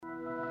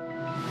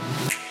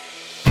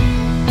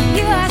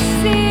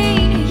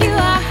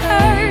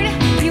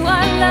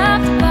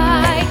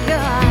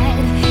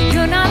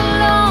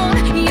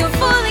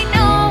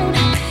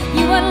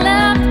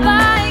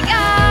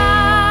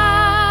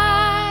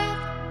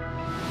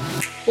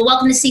Well,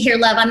 welcome to See Hear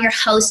Love. I'm your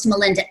host,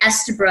 Melinda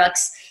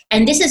Estabrooks,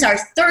 and this is our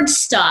third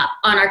stop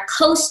on our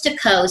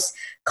coast-to-coast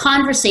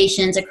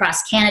conversations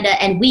across Canada,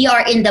 and we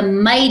are in the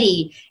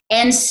mighty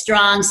and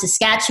strong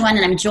Saskatchewan,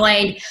 and I'm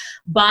joined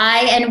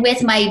by and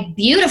with my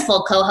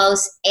beautiful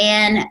co-host,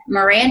 Anne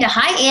Miranda.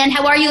 Hi, Anne.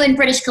 How are you in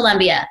British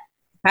Columbia?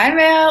 Hi,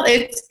 Mel.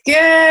 It's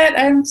good.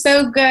 I'm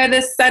so good.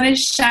 The sun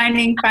is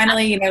shining.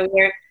 Finally,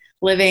 we're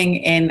living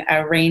in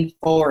a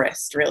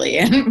rainforest, really,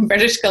 in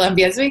British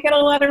Columbia, so we get a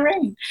lot of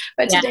rain.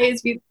 But today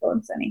is beautiful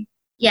and sunny.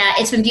 Yeah,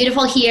 it's been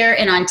beautiful here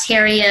in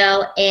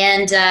Ontario,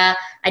 and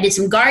I did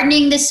some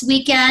gardening this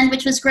weekend,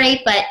 which was great.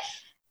 But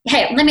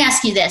hey, let me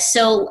ask you this.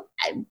 So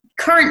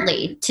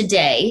currently,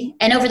 today,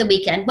 and over the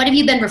weekend, what have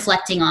you been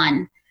reflecting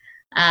on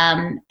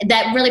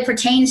that really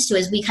pertains to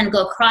as we kind of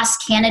go across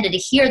Canada to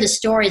hear the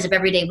stories of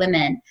everyday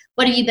women?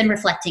 What have you been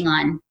reflecting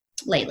on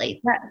lately?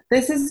 Yeah,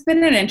 this has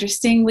been an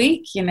interesting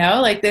week,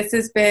 this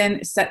has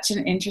been such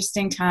an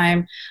interesting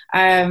time.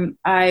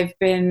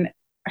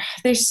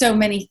 There's so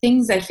many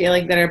things I feel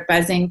like that are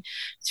buzzing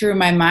through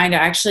my mind. I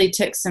actually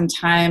took some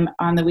time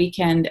on the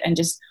weekend and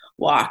just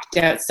walked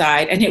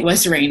outside, and it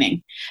was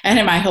raining. And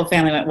then my whole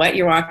family went, "What?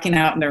 You're walking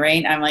out in the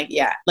rain?" I'm like,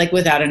 "Yeah," like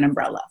without an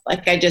umbrella.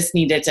 Like I just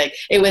needed to,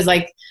 it was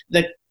like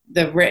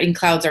the rain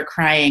clouds are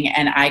crying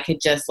and I could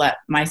just let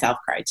myself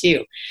cry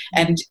too.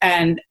 And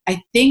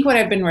I think what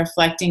I've been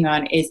reflecting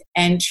on is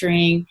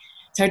entering,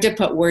 it's hard to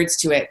put words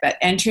to it, but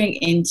entering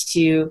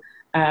into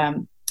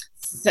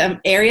some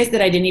areas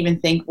that I didn't even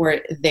think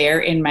were there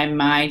in my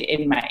mind,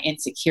 in my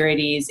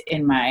insecurities,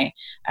 in my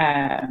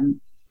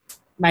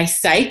my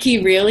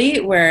psyche, really,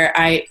 where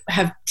I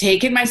have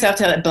taken myself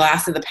to the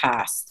blast of the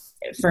past.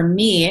 For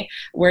me,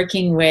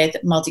 working with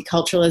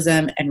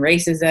multiculturalism and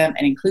racism and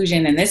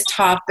inclusion, and this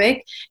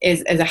topic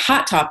is a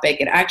hot topic.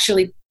 It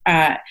actually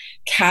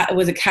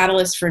was a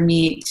catalyst for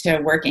me to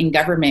work in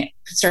government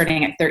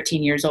starting at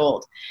 13 years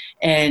old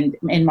and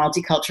in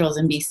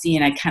multiculturalism in BC.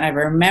 And I kind of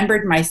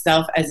remembered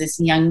myself as this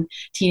young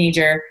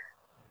teenager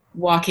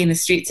walking the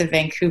streets of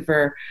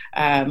Vancouver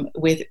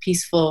with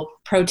peaceful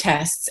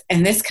protests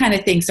and this kind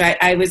of thing. So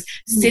I was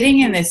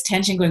sitting in this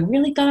tension going,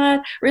 really, God,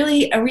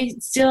 really, are we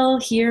still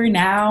here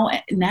now?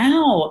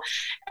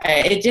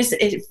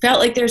 It felt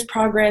like there's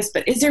progress,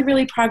 but is there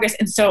really progress?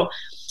 And so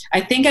I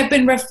think I've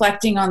been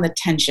reflecting on the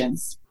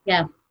tensions.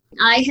 Yeah.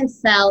 I have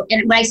felt,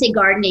 and when I say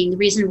gardening, the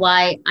reason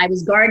why I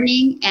was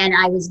gardening and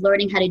I was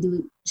learning how to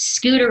do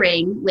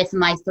scootering with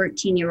my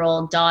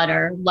 13-year-old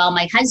daughter while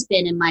my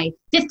husband and my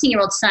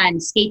 15-year-old son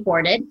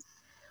skateboarded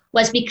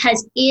was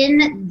because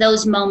in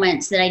those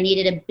moments that I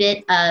needed a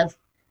bit of,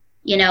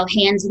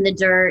 hands in the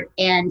dirt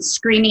and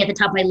screaming at the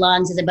top of my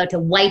lungs as I'm about to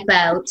wipe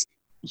out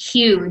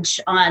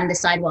huge on the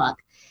sidewalk.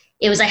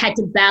 I had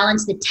to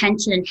balance the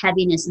tension and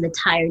heaviness and the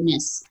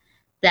tiredness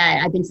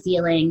that I've been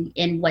feeling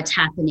in what's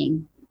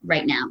happening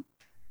right now.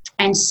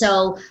 And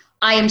so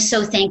I am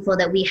so thankful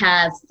that we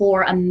have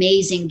 4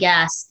 amazing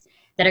guests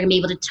that are going to be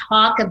able to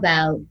talk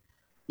about,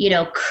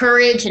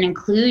 courage and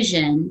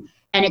inclusion.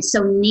 And it's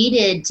so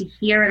needed to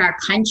hear in our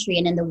country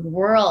and in the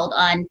world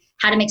on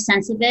how to make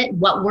sense of it,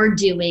 what we're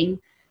doing.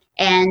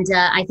 And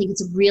I think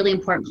it's a really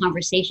important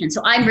conversation.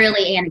 So I'm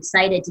really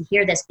excited to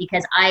hear this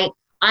because I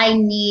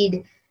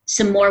need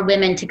some more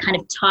women to kind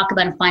of talk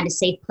about and find a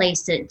safe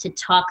place to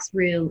talk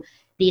through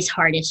these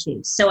hard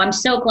issues. So I'm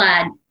so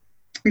glad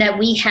that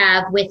we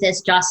have with us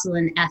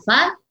Jocelyn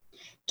Effa,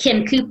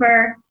 Kim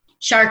Cooper,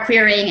 Shar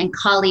Queering, and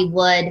Collie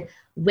Wood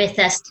with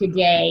us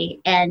today.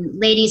 And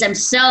ladies, I'm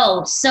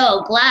so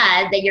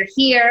glad that you're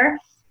here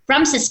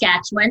from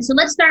Saskatchewan. So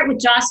let's start with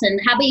Jocelyn.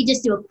 How about you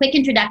just do a quick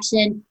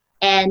introduction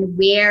and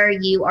where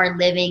you are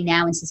living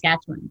now in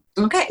Saskatchewan?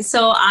 Okay,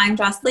 so I'm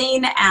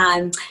Jocelyn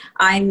and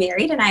I'm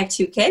married and I have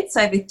 2 kids. So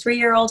I have a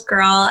 3-year-old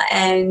girl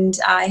and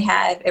I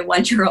have a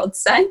 1-year-old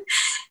son.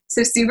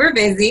 So super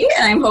busy,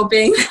 and I'm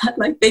hoping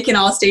they can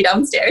all stay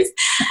downstairs.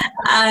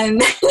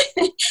 But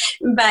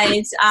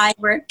I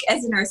work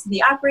as a nurse in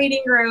the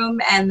operating room,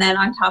 and then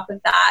on top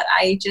of that,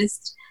 I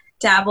just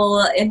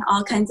dabble in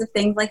all kinds of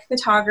things like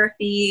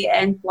photography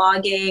and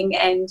blogging,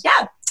 and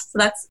yeah, so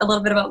that's a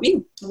little bit about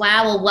me.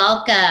 Wow, well,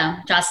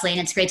 welcome, Jocelyn.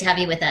 It's great to have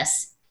you with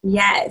us.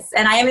 Yes,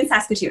 and I am in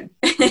Saskatoon.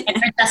 You're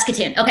in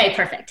Saskatoon. Okay,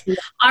 perfect.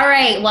 All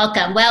right,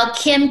 welcome. Well,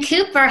 Kim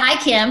Cooper. Hi,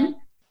 Kim.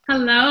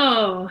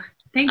 Hello.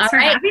 Thanks for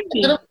having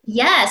me. A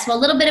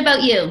little bit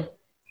about you.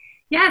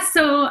 Yeah,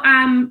 so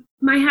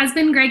my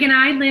husband Greg and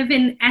I live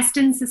in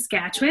Eston,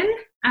 Saskatchewan,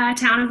 a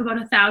town of about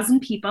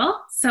 1,000 people.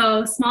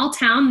 So small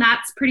town,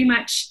 that's pretty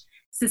much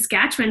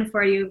Saskatchewan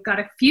for you.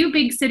 Got a few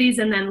big cities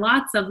and then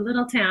lots of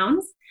little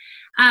towns.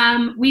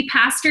 We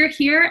pastor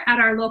here at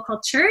our local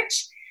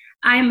church.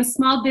 I am a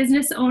small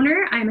business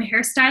owner. I'm a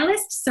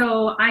hairstylist,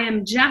 so I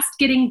am just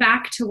getting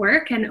back to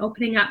work and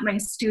opening up my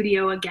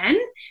studio again,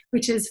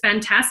 which is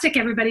fantastic.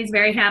 Everybody's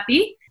very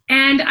happy.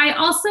 And I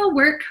also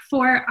work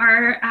for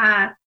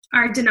our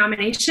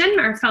denomination,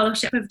 our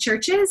Fellowship of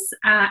Churches,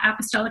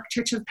 Apostolic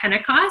Church of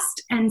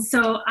Pentecost. And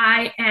so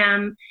I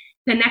am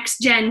the next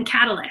gen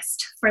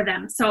catalyst for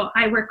them. So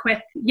I work with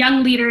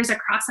young leaders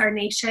across our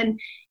nation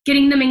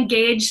getting them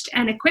engaged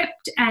and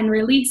equipped and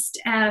released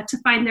to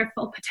find their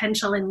full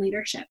potential in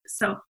leadership.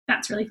 So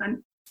that's really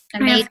fun.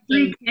 Amazing. I have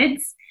 3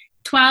 kids,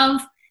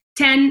 12,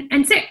 10,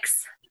 and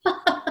 6.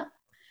 Wow.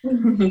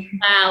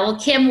 Well,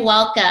 Kim,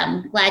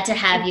 welcome. Glad to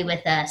have you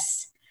with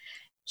us.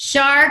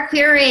 Shar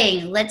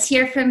Queering, let's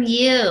hear from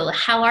you.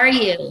 How are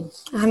you?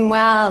 I'm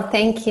well,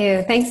 thank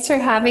you. Thanks for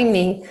having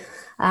me.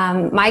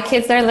 My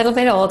kids are a little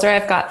bit older.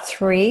 I've got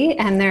 3,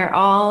 and they're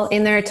all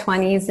in their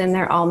 20s, and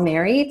they're all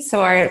married.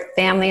 So our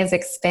family has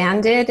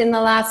expanded in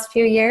the last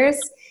few years.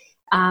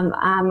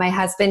 My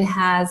husband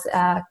has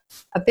a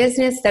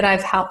business that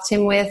I've helped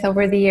him with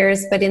over the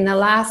years, but in the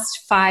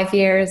last 5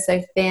 years,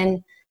 I've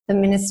been the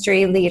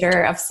ministry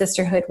leader of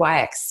Sisterhood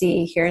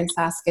YXC here in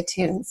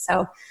Saskatoon.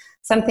 So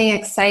something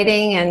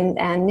exciting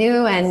and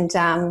new, and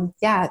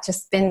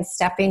just been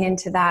stepping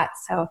into that.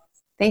 So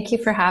thank you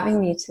for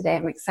having me today.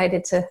 I'm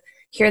excited to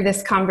hear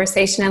this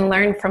conversation and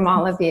learn from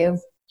all of you.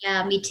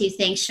 Yeah, me too.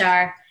 Thanks,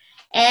 Shar.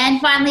 And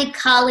finally,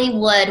 Kali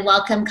Wood.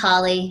 Welcome,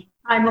 Kali.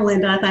 Hi,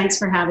 Melinda. Thanks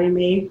for having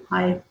me.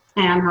 Hi,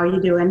 Anne. How are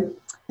you doing?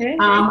 Hey.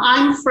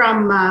 I'm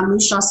from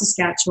Moose Jaw,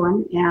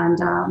 Saskatchewan, and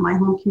my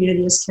home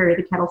community is Carry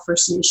the Kettle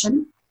First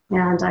Nation.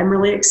 And I'm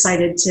really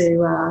excited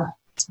to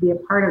be a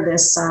part of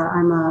this.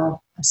 I'm a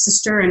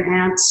sister, an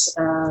aunt,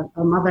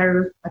 a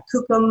mother, a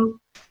kukum,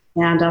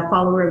 and a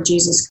follower of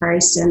Jesus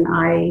Christ. And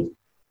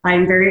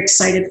I'm very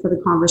excited for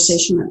the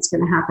conversation that's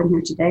going to happen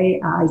here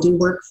today. I do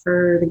work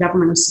for the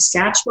government of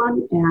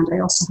Saskatchewan, and I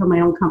also have my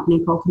own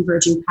company called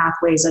Converging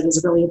Pathways that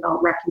is really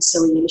about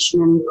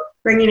reconciliation and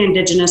bringing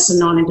Indigenous and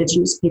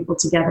non-Indigenous people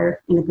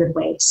together in a good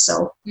way.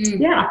 So,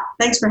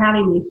 thanks for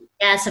having me.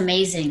 Yeah, it's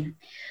amazing.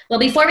 Well,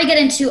 before we get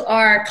into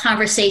our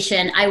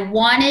conversation, I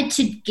wanted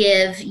to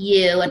give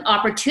you an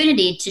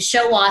opportunity to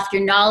show off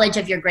your knowledge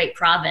of your great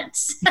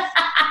province.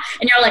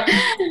 And you're like,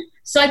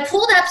 so I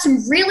pulled up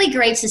some really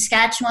great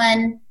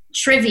Saskatchewan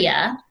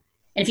trivia.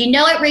 And if you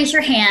know it, raise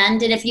your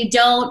hand. And if you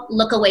don't,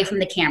 look away from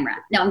the camera.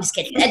 No, I'm just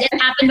kidding.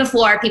 It happened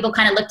before. People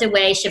kind of looked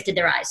away, shifted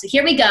their eyes. So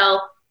here we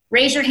go.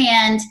 Raise your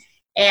hand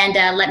and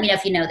let me know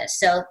if you know this.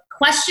 So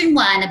question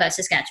 1 about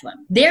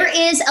Saskatchewan. There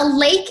is a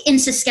lake in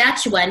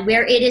Saskatchewan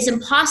where it is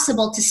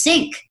impossible to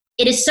sink.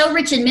 It is so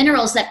rich in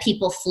minerals that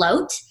people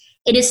float.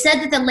 It is said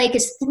that the lake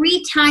is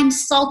 3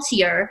 times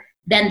saltier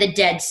than the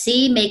Dead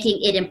Sea, making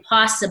it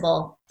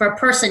impossible for a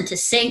person to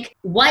sink.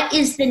 What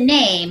is the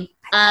name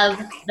of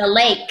the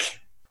lake?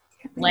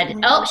 What?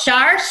 Oh,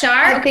 Shar?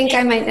 I think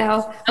I might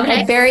know.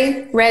 Okay.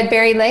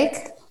 Redberry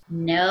Lake?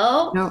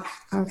 No.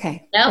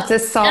 Okay. Nope. It's a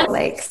salt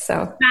lake,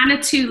 so.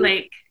 Manitou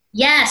Lake.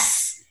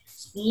 Yes.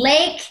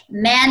 Lake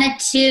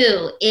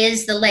Manitou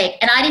is the lake.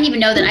 And I didn't even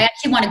know that. I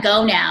actually want to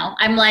go now.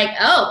 I'm like,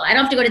 I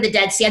don't have to go to the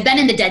Dead Sea. I've been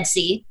in the Dead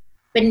Sea.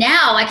 But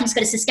now I can just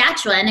go to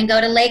Saskatchewan and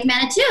go to Lake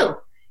Manitou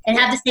and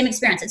have the same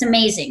experience. It's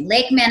amazing.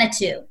 Lake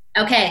Manitou.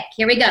 Okay,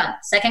 here we go.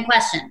 Second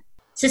question.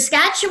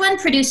 Saskatchewan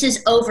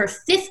produces over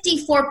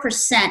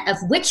 54% of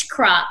which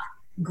crop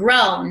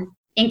grown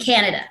in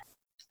Canada?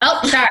 Oh,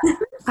 sorry.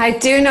 I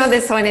do know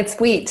this one. It's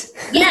wheat.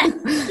 Yes.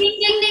 Ding,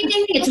 ding, ding,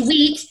 ding. It's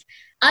wheat.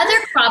 Other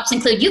crops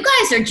include, you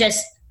guys are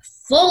just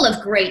full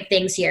of great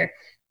things here.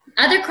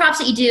 Other crops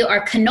that you do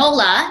are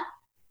canola,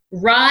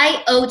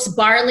 rye, oats,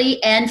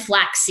 barley, and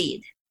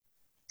flaxseed.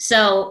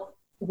 So,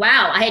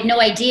 wow, I had no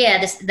idea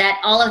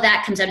that all of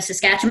that comes out of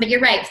Saskatchewan, but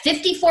you're right.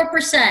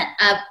 54%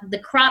 of the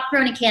crop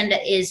grown in Canada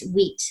is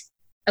wheat.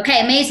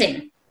 Okay,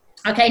 amazing.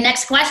 Okay,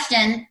 next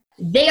question.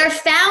 They are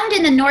found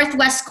in the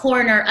northwest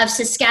corner of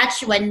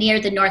Saskatchewan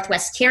near the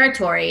Northwest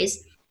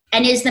Territories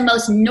and is the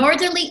most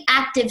northerly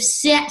active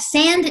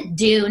sand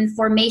dune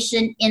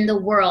formation in the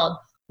world.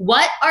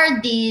 What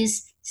are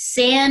these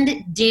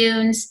sand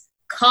dunes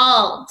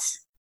called?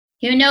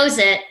 Who knows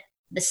it?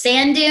 The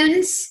sand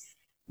dunes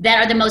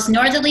that are the most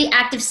northerly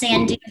active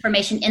sand dune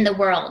formation in the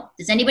world.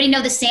 Does anybody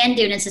know the sand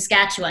dune in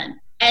Saskatchewan?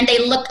 And they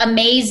look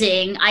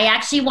amazing. I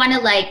actually want to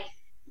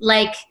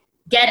like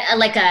get a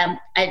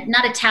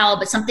not a towel,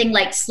 but something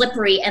like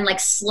slippery and like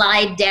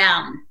slide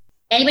down.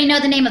 Anybody know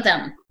the name of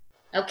them?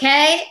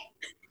 Okay.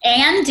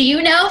 Anne, do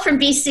you know from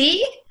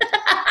BC?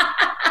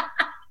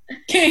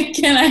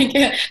 Can I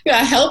get a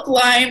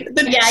helpline?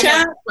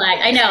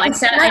 I know. The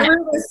chat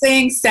room is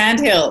saying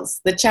Sandhills.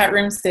 The chat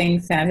room's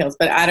saying Sandhills,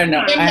 but I don't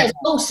know.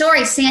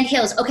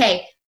 Sandhills.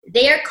 Okay.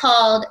 They are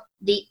called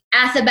the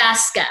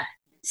Athabasca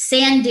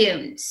sand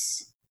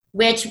dunes,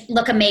 which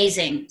look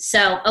amazing.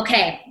 So,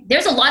 okay.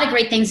 There's a lot of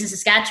great things in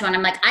Saskatchewan.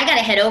 I'm like, I got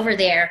to head over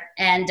there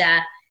and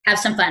have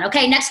some fun.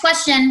 Okay, next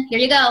question. Here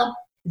you go.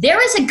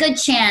 There is a good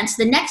chance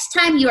the next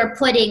time you are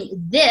putting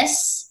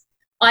this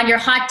on your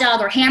hot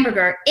dog or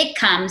hamburger, it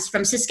comes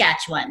from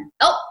Saskatchewan.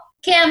 Oh,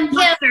 Kim.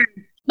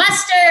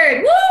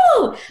 Mustard.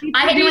 Woo!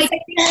 I had no idea.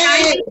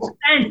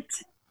 90%.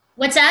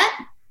 What's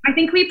that? I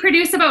think we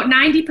produce about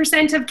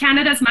 90% of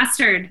Canada's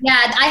mustard.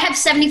 Yeah, I have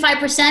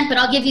 75%, but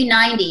I'll give you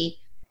 90.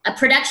 A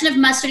production of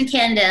mustard in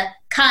Canada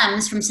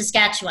comes from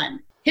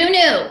Saskatchewan. Who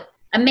knew?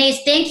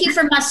 Amazed. Thank you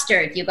for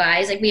mustard, you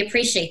guys. We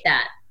appreciate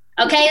that.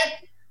 Okay,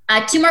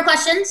 2 more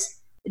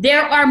questions.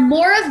 There are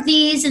more of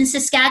these in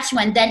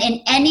Saskatchewan than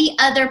in any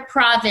other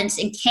province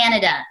in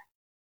Canada.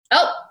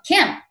 Oh,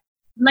 Kim.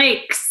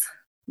 Lakes.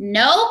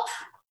 Nope.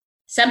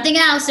 Something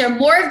else. There are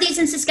more of these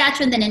in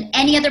Saskatchewan than in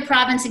any other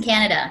province in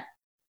Canada.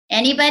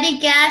 Anybody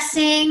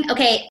guessing?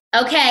 Okay.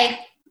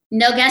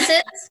 No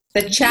guesses?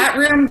 The chat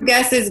room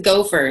guesses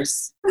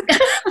gophers.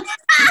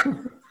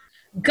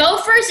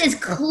 Gophers is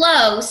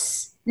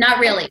close. Not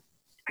really.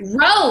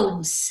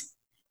 Roads.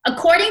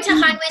 According to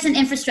Highways and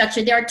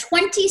Infrastructure, there are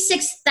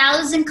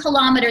 26,000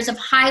 kilometers of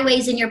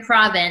highways in your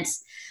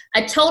province,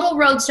 a total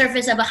road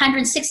surface of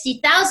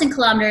 160,000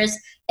 kilometers,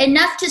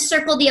 enough to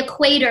circle the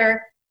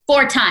equator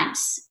 4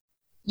 times.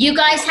 You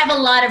guys have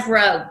a lot of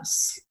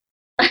roads.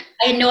 I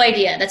had no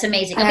idea. That's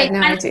amazing. Okay,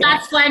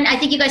 last one. I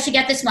think you guys should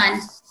get this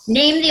one.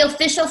 Name the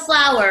official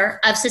flower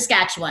of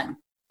Saskatchewan.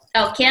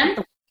 Oh,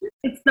 Kim?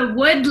 It's the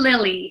wood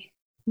lily.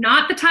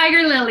 Not the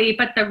tiger lily,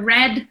 but the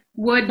red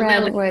wood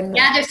lily.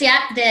 Yeah,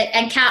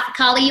 and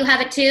Kali, you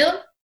have it too?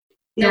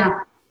 Yeah.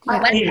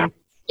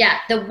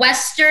 The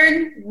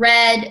Western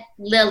red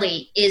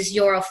lily is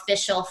your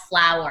official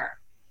flower.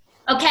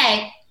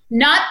 Okay,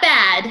 not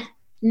bad.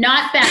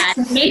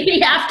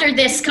 Maybe after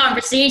this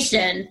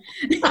conversation,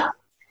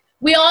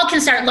 we all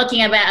can start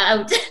looking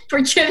about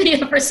for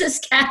trivia for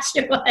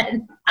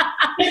Saskatchewan.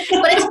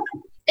 But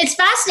it's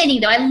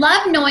fascinating, though. I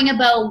love knowing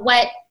about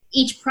what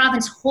each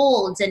province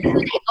holds and who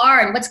they are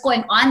and what's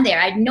going on there.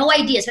 I had no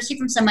idea, especially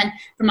from someone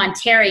from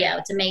Ontario.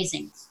 It's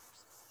amazing.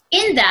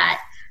 In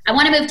that, I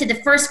want to move to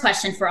the first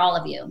question for all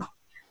of you.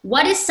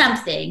 What is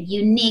something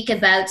unique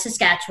about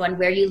Saskatchewan,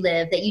 where you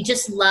live, that you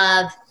just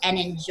love and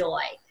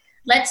enjoy?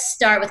 Let's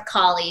start with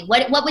Kali.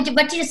 What do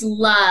you just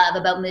love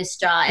about Moose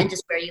Jaw and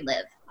just where you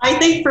live? I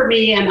think for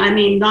me, and I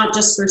mean, not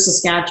just for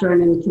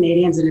Saskatchewan and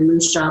Canadians and in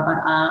Moose Jaw, but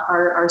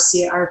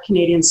our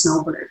Canadian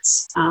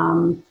snowbirds.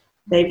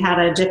 They've had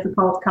a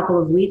difficult couple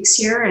of weeks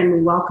here, and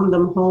we welcome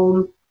them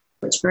home,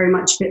 which very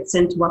much fits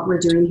into what we're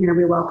doing here.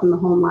 We welcomed them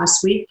home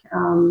last week.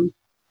 And,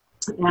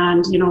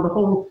 the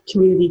whole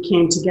community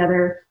came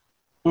together,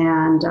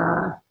 and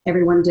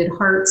everyone did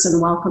hearts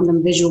and welcomed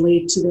them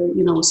visually to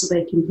the, so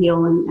they can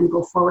heal and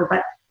go forward.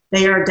 But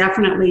they are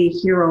definitely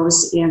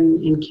heroes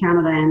in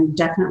Canada, and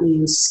definitely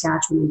in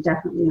Saskatchewan, and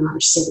definitely in our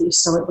city.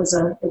 So it was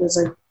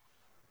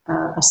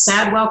a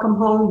sad welcome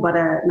home, but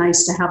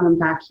nice to have them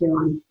back here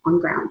on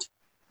ground.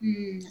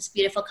 That's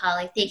beautiful,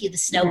 Kali. Thank you. The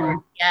snowbird.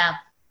 Yeah.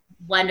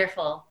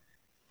 Wonderful.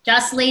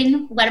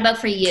 Jocelyn, what about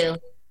for you?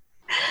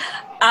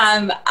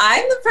 I'm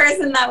the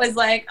person that was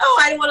like,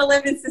 I don't want to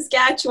live in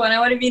Saskatchewan. I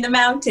want to be in the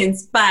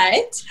mountains.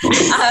 But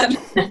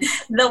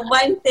the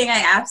one thing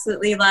I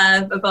absolutely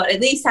love about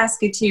at least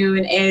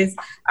Saskatoon is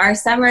our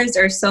summers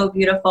are so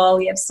beautiful.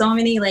 We have so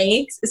many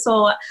lakes.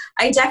 So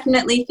I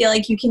definitely feel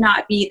like you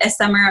cannot beat a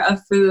summer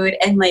of food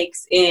and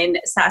lakes in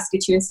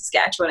Saskatoon,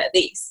 Saskatchewan at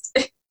least.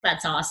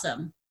 That's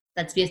awesome.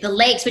 That's beautiful. The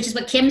lakes, which is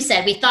what Kim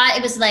said. We thought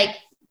it was like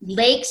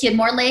lakes. You had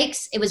more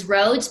lakes. It was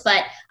roads,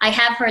 but I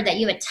have heard that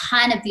you have a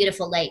ton of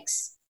beautiful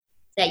lakes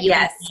that you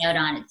can be out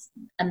on. It's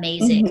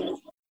amazing. Mm-hmm.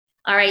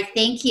 All right.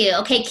 Thank you.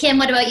 Okay, Kim,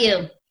 what about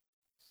you?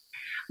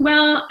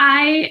 Well,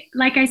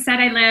 like I said,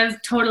 I live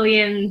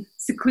totally in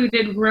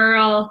secluded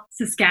rural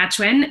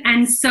Saskatchewan.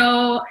 And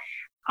so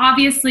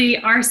obviously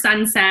our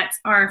sunsets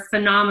are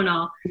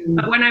phenomenal. Mm-hmm.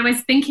 But when I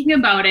was thinking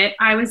about it,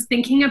 I was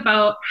thinking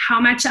about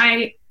how much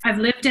I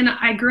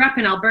grew up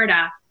in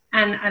Alberta,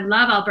 and I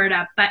love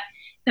Alberta, but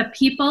the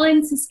people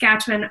in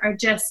Saskatchewan are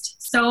just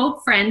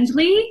so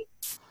friendly.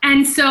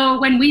 And so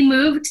when we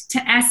moved to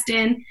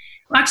Eston,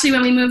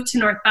 when we moved to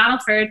North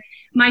Battleford,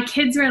 my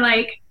kids were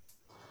like,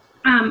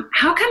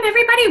 how come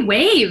everybody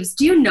waves?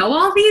 Do you know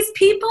all these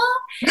people?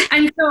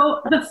 And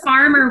so the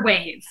farmer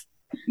wave,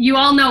 you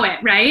all know it,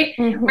 right?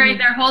 Mm-hmm. Where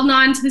they're holding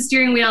on to the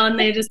steering wheel and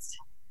they just,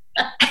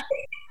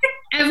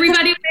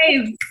 everybody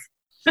waves.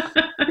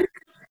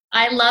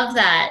 I love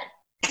that.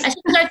 I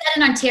should start that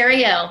in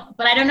Ontario,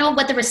 but I don't know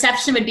what the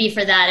reception would be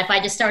for that if I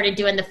just started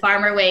doing the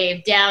farmer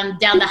wave down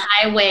the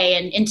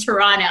highway in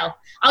Toronto.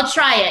 I'll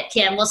try it,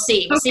 Kim. We'll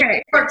see. We'll see if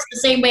it works the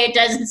same way it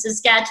does in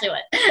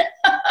Saskatchewan.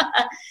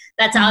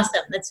 That's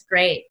awesome. That's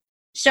great.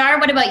 Shar,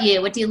 what about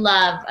you? What do you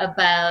love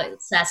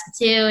about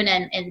Saskatoon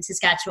and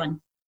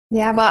Saskatchewan?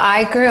 Yeah, well,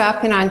 I grew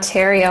up in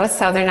Ontario,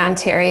 Southern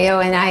Ontario,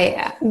 and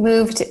I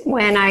moved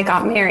when I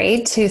got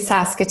married to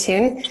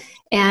Saskatoon.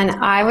 And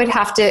I would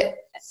have to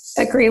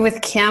agree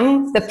with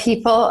Kim. The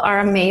people are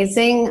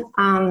amazing,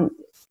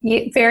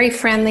 very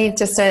friendly,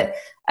 just a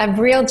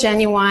real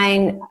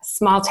genuine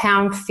small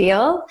town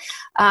feel,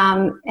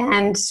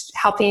 and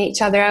helping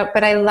each other out.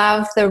 But I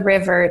love the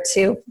river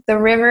too. The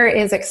river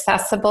is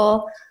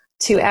accessible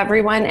to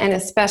everyone, and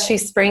especially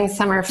spring,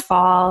 summer,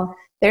 fall.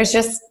 There's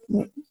just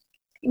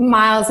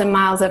miles and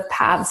miles of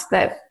paths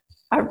that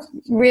are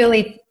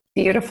really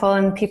beautiful,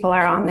 and people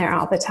are on there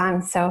all the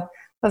time. So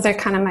those are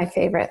kind of my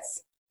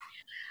favorites.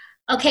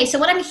 Okay, so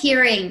what I'm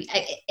hearing,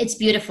 it's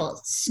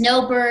beautiful.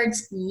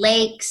 Snowbirds,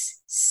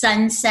 lakes,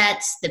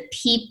 sunsets, the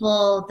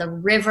people, the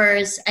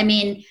rivers. I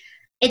mean,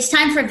 it's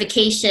time for a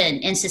vacation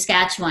in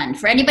Saskatchewan.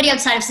 For anybody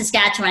outside of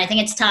Saskatchewan, I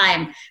think it's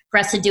time for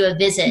us to do a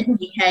visit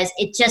because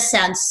it just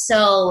sounds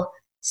so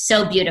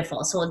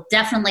beautiful. So I'll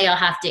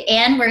have to,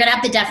 and we're going to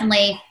have to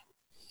definitely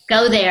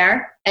go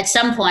there at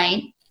some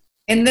point.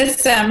 In the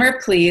summer,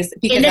 please.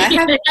 Because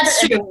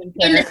that's true.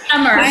 In the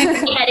summer, I'm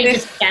heading to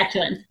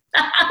Saskatchewan.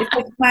 It's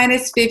like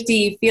minus 50.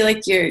 You feel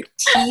like your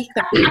teeth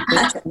are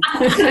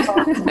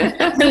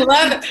I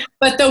love it.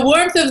 But the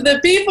warmth of the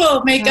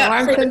people make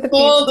up for the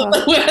cold of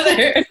the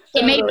weather.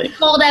 It may be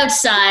cold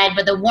outside,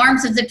 but the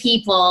warmth of the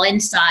people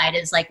inside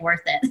is like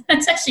worth it.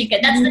 That's actually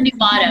good. That's the new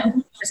motto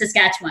for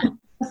Saskatchewan.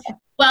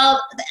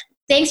 Well,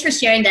 thanks for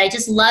sharing that. I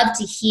just love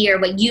to hear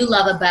what you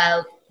love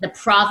about the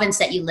province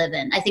that you live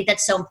in. I think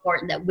that's so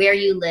important, that where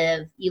you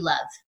live, you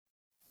love.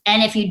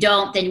 And if you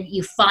don't, then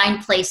you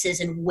find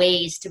places and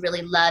ways to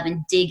really love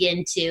and dig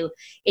into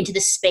the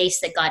space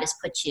that God has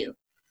put you.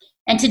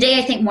 And today,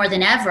 I think more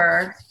than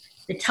ever,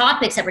 the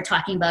topics that we're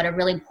talking about are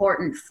really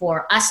important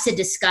for us to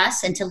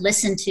discuss and to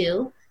listen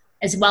to,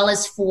 as well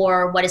as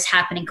for what is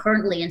happening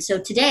currently. And so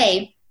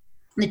today,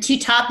 the two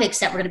topics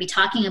that we're going to be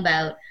talking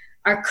about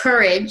are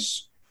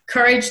courage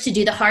to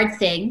do the hard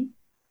thing,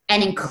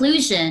 and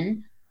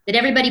inclusion, that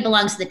everybody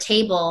belongs to the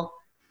table,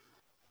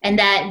 and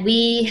that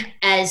we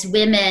as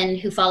women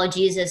who follow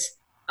Jesus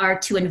are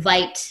to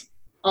invite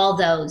all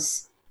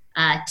those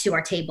to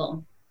our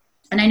table.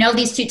 And I know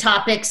these two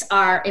topics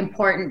are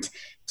important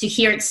to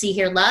Hear It, See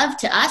Here, Love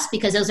to us,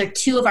 because those are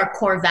two of our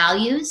core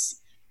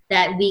values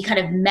that we kind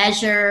of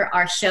measure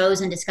our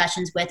shows and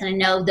discussions with. And I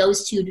know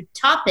those two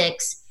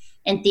topics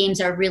and themes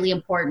are really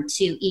important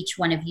to each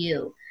one of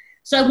you.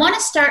 So I want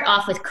to start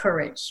off with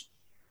courage.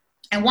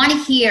 I want to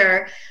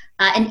hear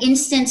an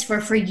instance where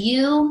for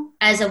you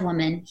as a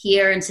woman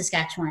here in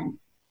Saskatchewan,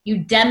 you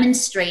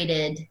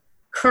demonstrated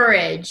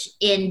courage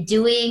in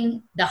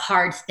doing the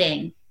hard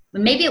thing.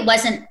 But maybe it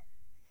wasn't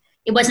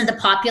the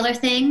popular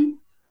thing.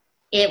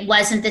 It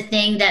wasn't the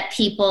thing that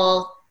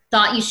people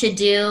thought you should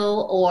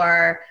do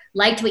or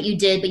liked what you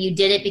did, but you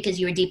did it because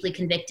you were deeply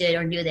convicted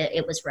or knew that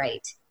it was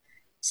right.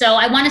 So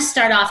I want to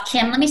start off,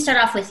 Kim, let me start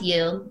off with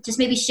you. Just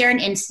maybe share an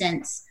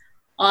instance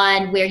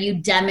on where you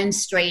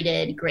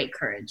demonstrated great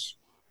courage.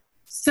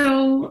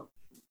 So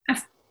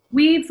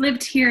we've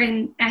lived here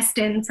in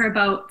Eston for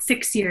about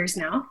 6 years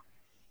now.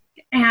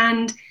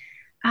 And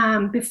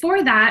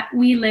before that,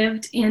 we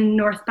lived in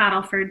North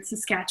Battleford,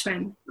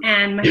 Saskatchewan.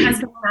 And my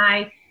husband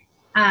and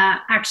I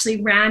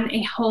actually ran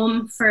a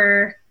home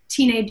for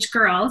teenage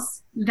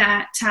girls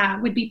that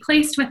would be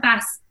placed with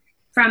us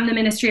from the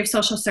Ministry of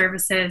Social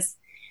Services.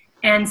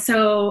 And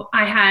so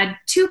I had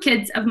 2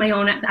 kids of my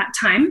own at that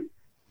time.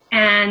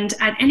 And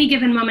at any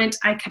given moment,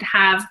 I could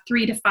have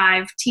 3 to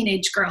 5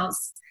 teenage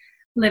girls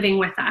living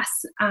with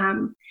us.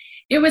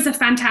 It was a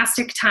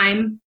fantastic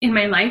time in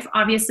my life,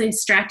 obviously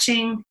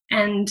stretching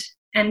and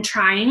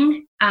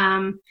trying.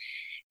 I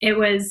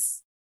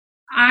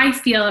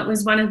feel it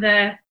was one of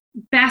the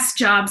best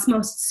jobs,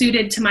 most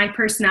suited to my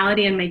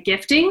personality and my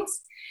giftings.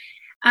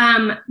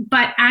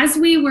 But as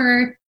we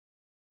were,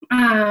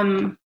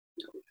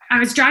 I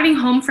was driving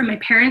home from my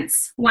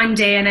parents one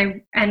day,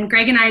 and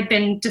Greg and I had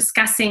been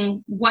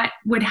discussing what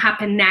would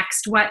happen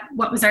next, what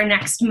was our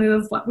next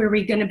move, what were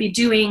we going to be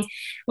doing,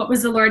 what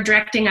was the Lord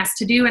directing us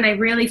to do. And I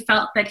really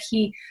felt that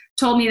He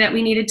told me that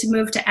we needed to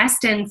move to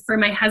Eston for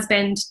my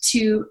husband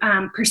to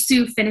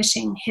pursue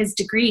finishing his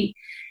degree,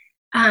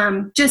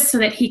 just so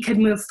that he could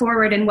move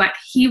forward in what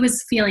he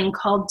was feeling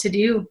called to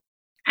do.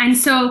 And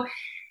so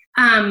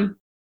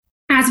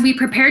as we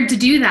prepared to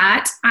do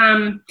that,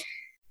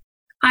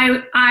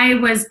 I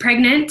was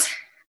pregnant.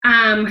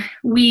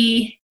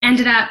 We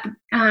ended up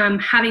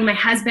having my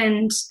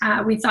husband,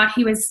 we thought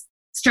he was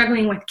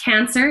struggling with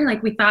cancer.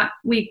 Like we thought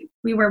we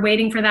were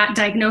waiting for that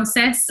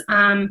diagnosis.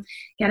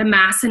 He had a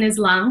mass in his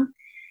lung.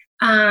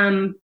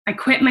 I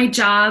quit my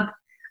job.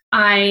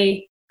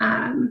 I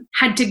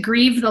had to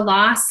grieve the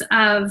loss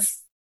of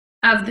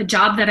the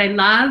job that I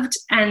loved.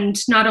 And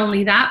not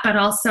only that, but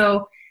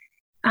also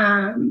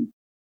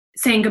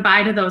saying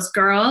goodbye to those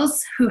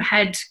girls who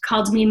had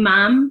called me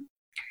mom,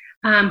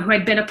 who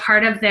had been a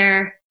part of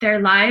their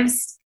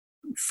lives.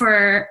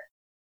 For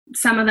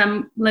some of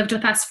them lived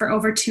with us for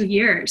over 2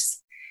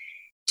 years,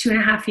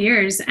 2.5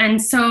 years.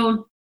 And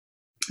so,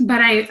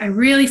 but I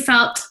really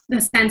felt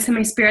the sense in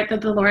my spirit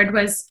that the Lord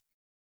was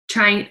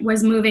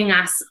moving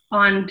us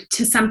on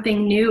to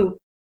something new.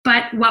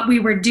 But what we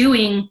were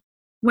doing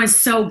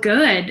was so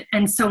good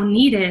and so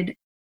needed,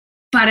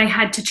 but I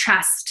had to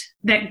trust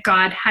that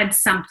God had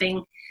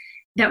something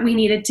that we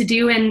needed to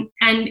do. And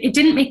it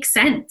didn't make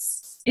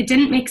sense. It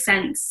didn't make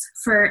sense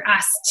for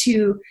us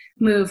to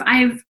move.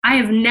 I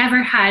have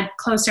never had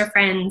closer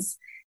friends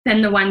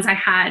than the ones I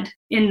had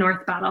in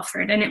North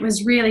Battleford. And it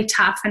was really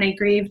tough, and I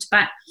grieved.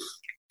 But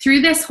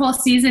through this whole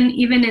season,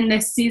 even in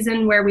this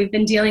season where we've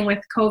been dealing with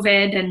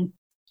COVID and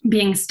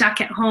being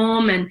stuck at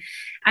home, and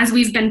as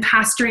we've been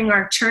pastoring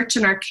our church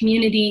and our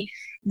community,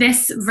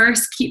 this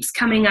verse keeps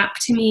coming up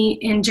to me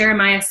in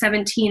Jeremiah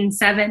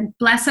 17:7.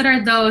 Blessed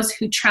are those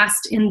who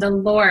trust in the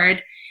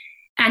Lord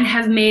and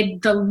have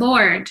made the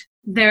Lord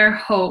their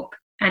hope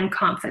and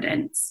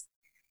confidence.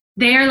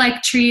 They are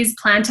like trees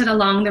planted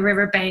along the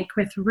riverbank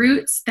with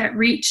roots that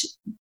reach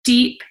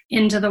deep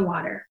into the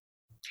water.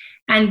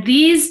 And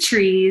these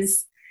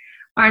trees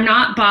are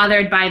not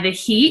bothered by the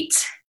heat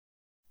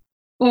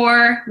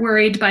or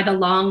worried by the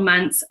long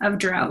months of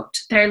drought.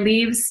 Their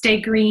leaves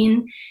stay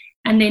green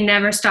and they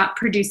never stop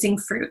producing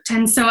fruit.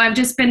 And so I've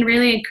just been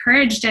really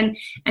encouraged. And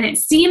it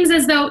seems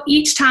as though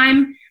each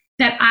time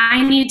that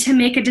I need to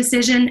make a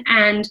decision,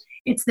 and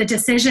it's the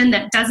decision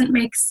that doesn't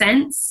make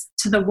sense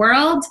to the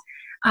world,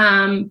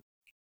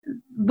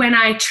 when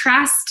I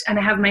trust and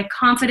I have my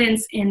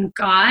confidence in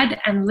God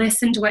and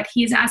listen to what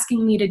He's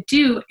asking me to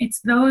do, it's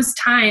those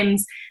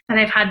times that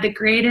I've had the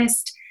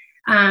greatest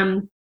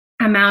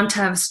amount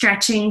of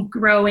stretching,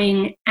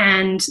 growing,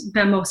 and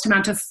the most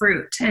amount of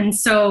fruit. And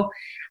so,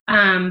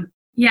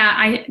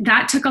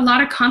 that took a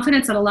lot of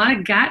confidence and a lot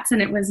of guts,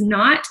 and it was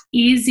not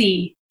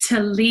easy to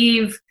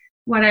leave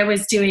what I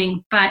was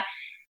doing, but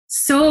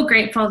so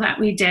grateful that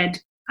we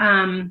did.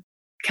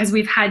 Because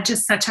we've had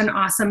just such an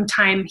awesome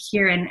time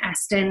here in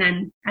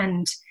Eston,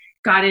 and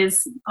God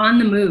is on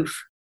the move.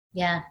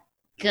 Yeah,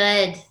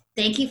 good.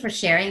 Thank you for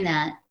sharing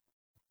that.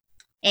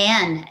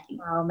 Anne.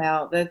 Oh,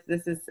 Mel, this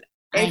is,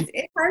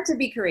 it's hard to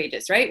be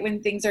courageous, right?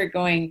 When things are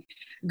going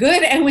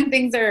good and when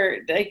things are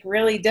like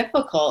really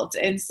difficult.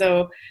 And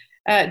so,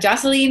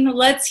 Jocelyn,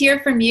 let's hear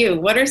from you.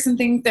 What are some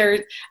things that are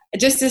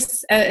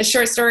just a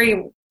short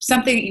story,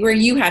 something where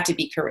you had to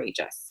be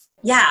courageous?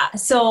 Yeah,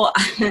 so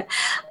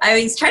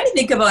I was trying to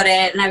think about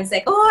it, and I was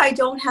like, I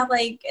don't have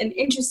like an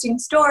interesting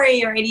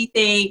story or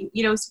anything,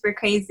 super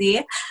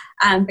crazy.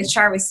 But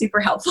Char was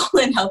super helpful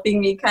in helping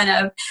me kind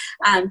of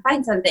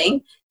find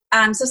something.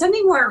 So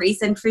something more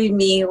recent for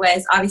me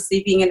was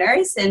obviously being a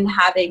nurse and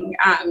having,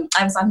 I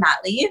was on mat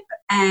leave,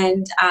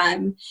 and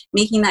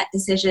making that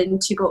decision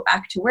to go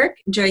back to work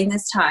during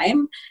this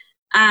time.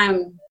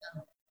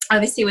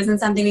 Obviously, it wasn't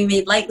something we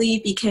made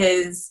lightly,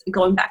 because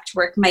going back to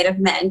work might have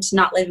meant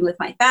not living with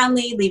my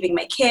family, leaving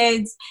my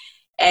kids.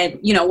 And,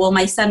 will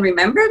my son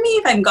remember me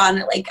if I'm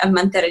gone like a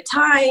month at a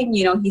time?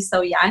 He's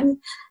so young.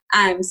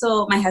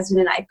 So my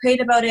husband and I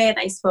prayed about it.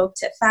 I spoke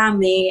to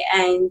family,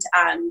 and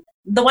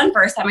the one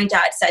verse that my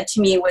dad said to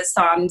me was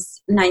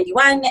Psalms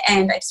 91.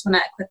 And I just want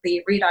to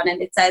quickly read on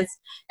it. It says,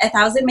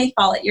 1,000 may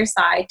fall at your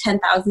side,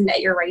 10,000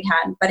 at your right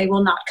hand, but it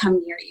will not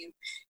come near you.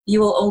 You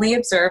will only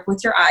observe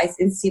with your eyes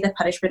and see the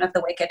punishment of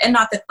the wicked. And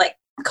not that like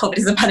COVID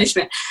is a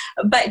punishment,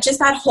 but just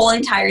that whole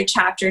entire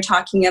chapter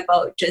talking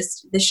about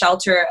just the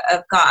shelter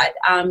of God.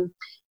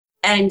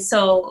 And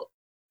so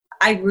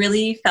I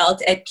really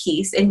felt at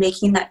peace in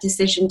making that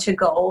decision to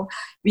go,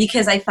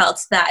 because I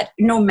felt that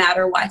no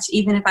matter what,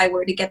 even if I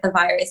were to get the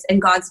virus,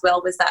 and God's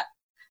will was that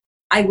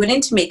I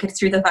wouldn't make it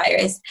through the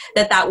virus,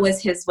 that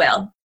was His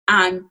will.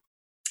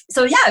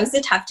 So yeah, it was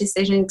a tough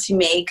decision to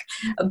make,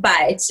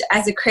 but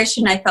as a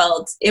Christian, I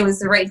felt it was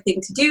the right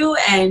thing to do,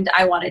 and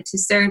I wanted to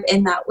serve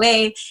in that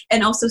way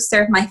and also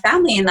serve my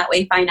family in that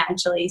way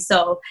financially.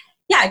 So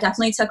yeah, it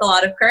definitely took a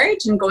lot of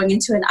courage and going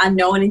into an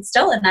unknown and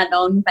still an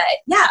unknown, but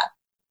yeah.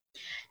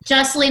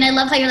 Jocelyn, I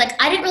love how you're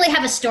like, I didn't really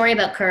have a story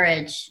about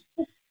courage.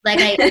 Like,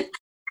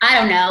 I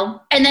don't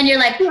know. And then you're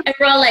like, and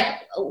we're all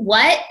like,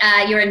 what?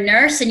 You're a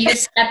nurse and you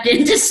just stepped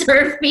in to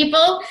serve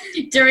people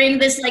during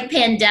this like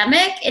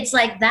pandemic. It's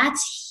like,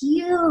 that's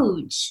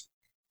huge.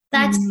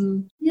 That's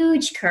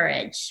huge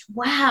courage.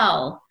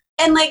 Wow.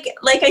 And like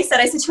I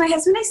said to my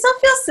husband, I still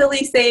feel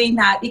silly saying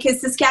that,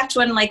 because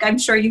Saskatchewan, like I'm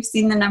sure you've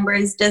seen the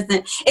numbers,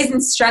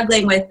 isn't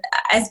struggling with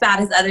as bad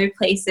as other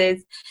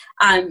places.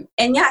 And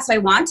yeah, so I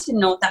want to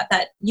note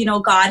that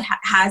God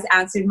has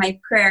answered my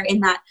prayer in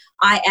that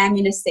I am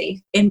in a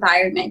safe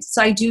environment.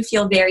 So I do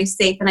feel very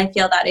safe, and I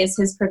feel that is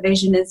His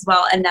provision as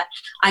well, and that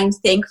I'm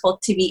thankful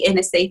to be in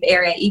a safe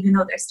area, even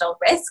though there's still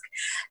risk.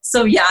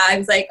 So yeah, I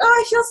was like,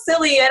 I feel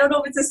silly. I don't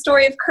know if it's a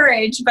story of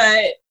courage,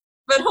 but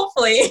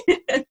hopefully.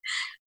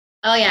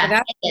 Oh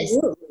yeah, it is.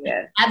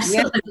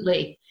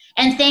 Absolutely.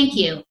 Yeah. And thank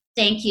you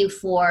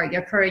for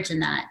your courage in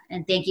that,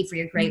 and thank you for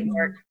your great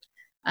work.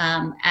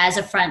 As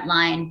a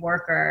frontline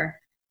worker,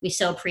 we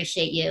so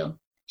appreciate you.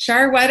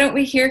 Char, why don't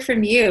we hear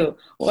from you?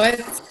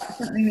 What's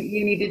something that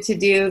you needed to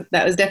do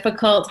that was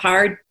difficult,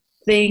 hard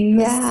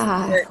things?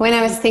 Yeah, when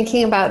I was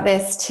thinking about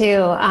this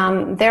too,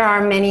 there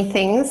are many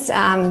things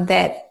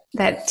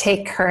that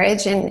take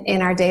courage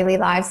in our daily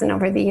lives and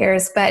over the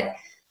years, but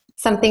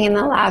something in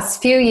the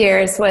last few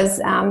years was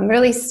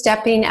really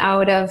stepping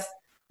out of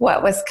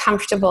what was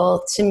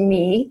comfortable to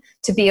me,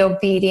 to be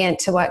obedient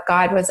to what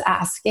God was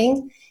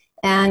asking.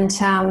 And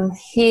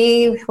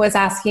He was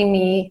asking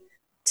me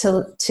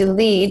to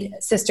lead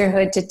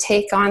Sisterhood, to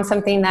take on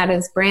something that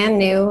is brand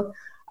new,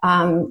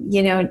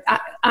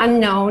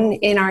 unknown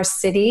in our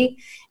city,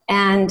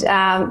 and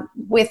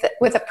with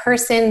a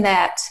person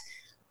that,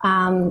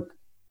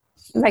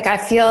 I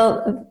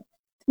feel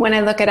when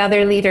I look at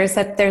other leaders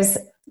that there's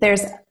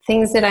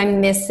things that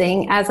I'm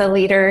missing as a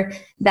leader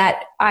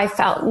that I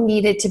felt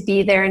needed to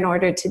be there in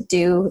order to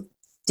do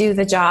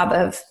the job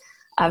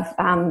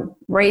of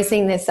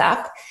raising this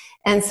up.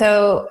 And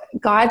so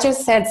God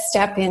just said,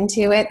 step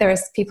into it. There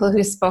was people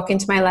who spoke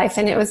into my life,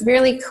 and it was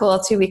really cool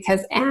too,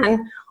 because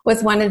Anne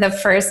was one of the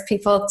first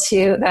people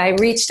that I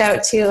reached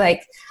out to,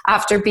 like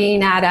after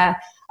being at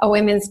a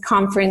women's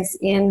conference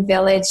in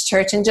Village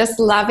Church and just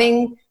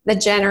loving the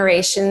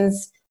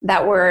generations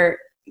that were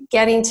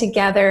getting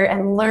together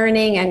and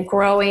learning and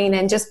growing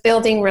and just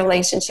building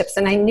relationships.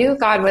 And I knew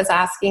God was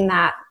asking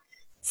that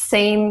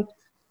same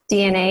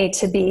DNA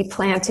to be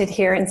planted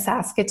here in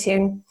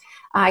Saskatoon.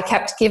 I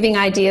kept giving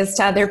ideas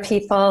to other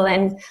people,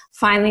 and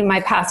finally my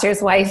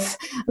pastor's wife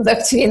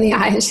looked me in the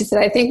eye and she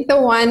said, I think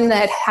the one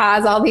that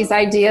has all these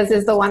ideas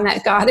is the one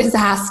that God is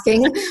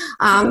asking.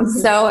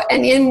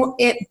 And in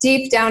it,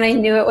 deep down, I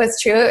knew it was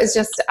true. It was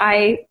just,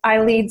 I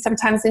lead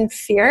sometimes in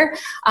fear,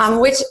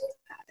 which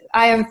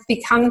I've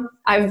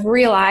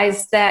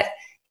realized that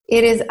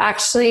it is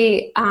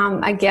actually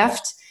a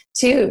gift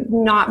to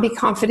not be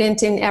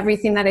confident in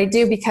everything that I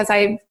do, because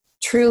I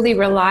truly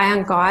rely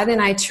on God,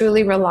 and I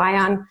truly rely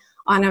on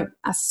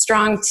a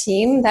strong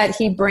team that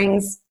he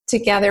brings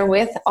together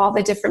with all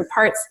the different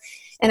parts.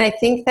 And I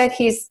think that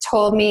he's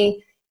told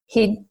me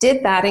he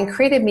did that and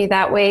created me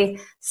that way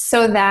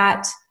so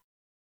that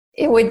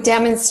it would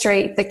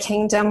demonstrate the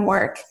kingdom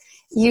work.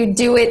 You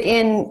do it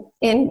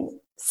in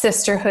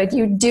sisterhood.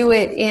 You do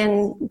it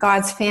in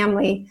God's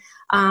family.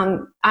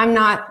 I'm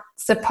not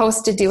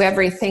supposed to do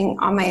everything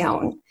on my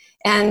own.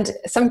 And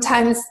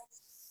sometimes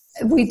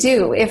we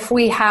do. If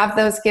we have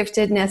those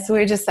giftedness,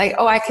 we're just like,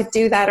 oh, I could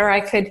do that, or I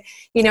could,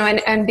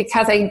 and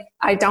because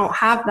I don't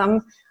have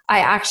them, I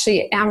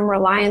actually am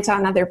reliant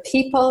on other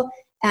people,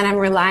 and I'm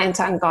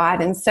reliant on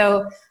God. And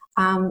so,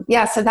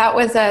 so that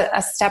was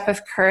a step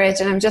of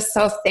courage. And I'm just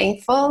so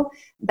thankful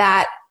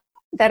that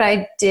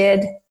I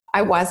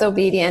was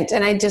obedient,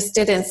 and I just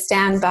didn't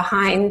stand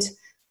behind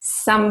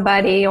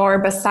somebody or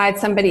beside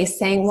somebody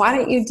saying, why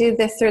don't you do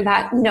this or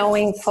that,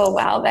 knowing full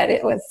well that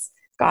it was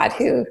God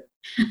who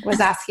was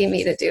asking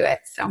me to do it.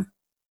 So.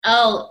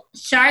 Oh,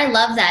 Shar, I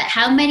love that.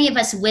 How many of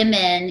us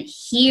women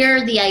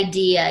hear the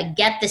idea,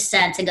 get the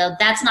sense, and go,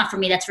 that's not for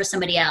me, that's for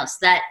somebody else,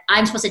 that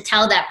I'm supposed to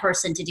tell that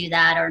person to do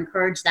that, or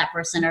encourage that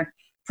person, or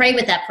pray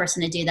with that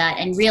person to do that.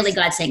 And really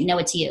God's saying, no,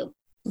 it's you.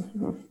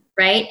 Mm-hmm.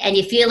 Right? And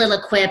you feel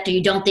ill-equipped, or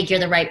you don't think you're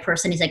the right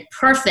person. He's like,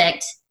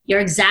 perfect. You're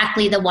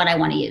exactly the one I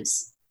want to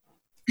use.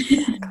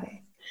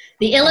 Exactly.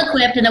 The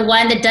ill-equipped and the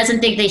one that doesn't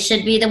think they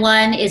should be the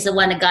one is the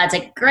one that God's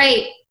like,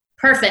 great,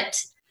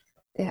 perfect.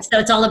 Yeah. So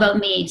it's all about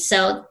me.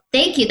 So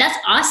thank you. That's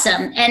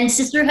awesome. And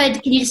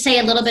sisterhood, can you just say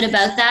a little bit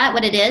about that,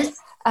 what it is?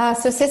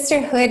 So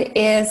sisterhood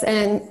is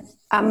a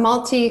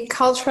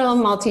multicultural,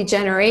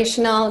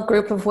 multi-generational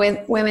group of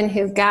women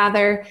who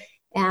gather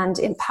and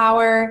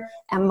empower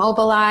and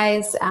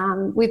mobilize.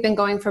 We've been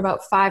going for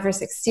about 5 or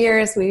 6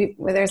 years.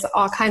 Where there's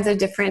all kinds of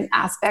different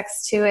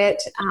aspects to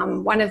it.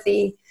 One of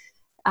the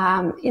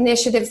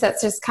initiatives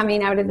that's just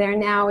coming out of there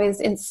now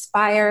is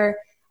Inspire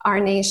Our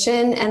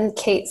Nation, and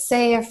Kate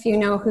Say, if you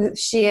know who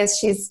she is,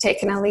 she's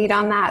taken a lead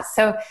on that.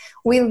 So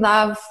we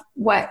love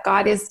what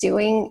God is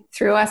doing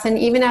through us. And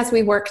even as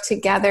we work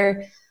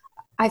together,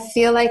 I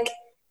feel like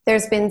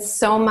there's been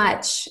so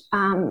much,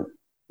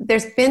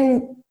 there's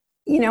been,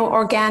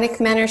 organic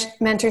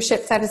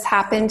mentorship that has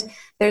happened.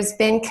 There's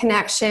been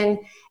connection,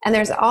 and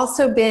there's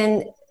also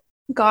been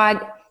God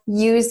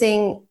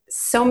using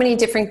so many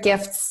different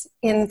gifts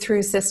in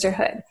through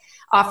sisterhood.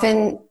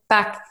 Often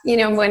back,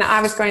 when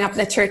I was growing up in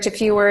the church,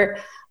 if you were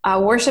a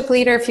worship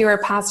leader, if you were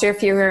a pastor,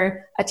 if you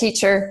were a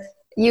teacher,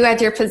 you had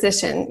your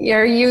position.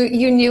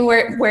 You knew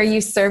where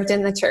you served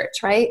in the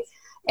church, right?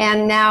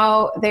 And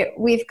now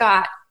we've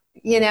got,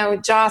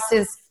 Joss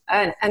is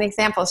an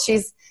example.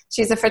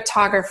 She's a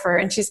photographer,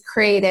 and she's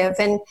creative.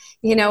 And,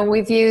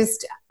 we've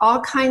used all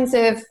kinds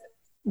of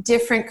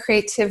different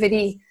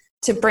creativity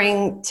to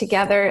bring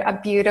together a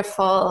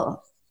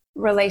beautiful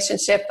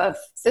relationship of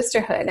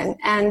sisterhood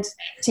and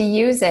to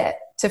use it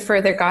to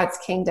further God's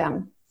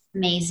kingdom.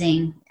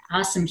 Amazing.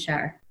 Awesome,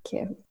 Shar.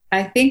 Thank you.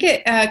 I think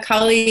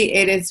Kali,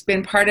 it has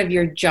been part of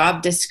your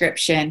job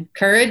description.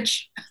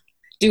 Courage,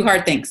 do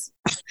hard things.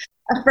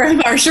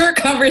 From our short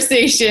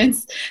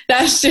conversations,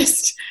 that's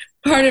just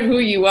part of who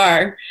you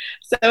are.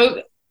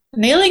 So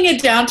nailing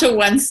it down to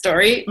one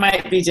story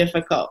might be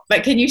difficult,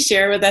 but can you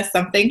share with us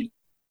something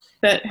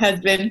that has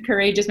been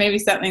courageous, maybe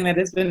something that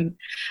has been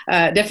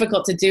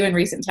difficult to do in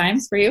recent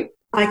times for you?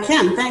 I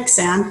can. Thanks,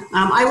 Anne.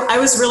 I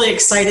was really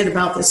excited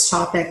about this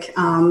topic.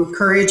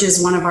 Courage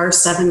is one of our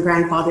 7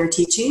 grandfather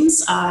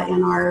teachings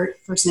in our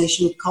First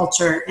Nation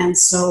culture. And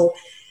so,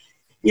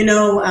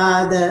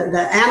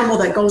 the animal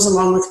that goes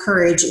along with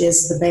courage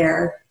is the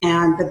bear.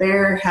 And the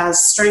bear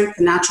has strength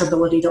and natural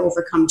ability to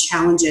overcome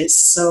challenges.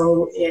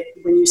 So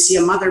when you see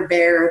a mother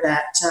bear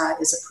that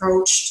is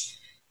approached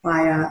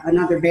by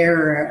another bear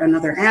or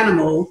another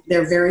animal,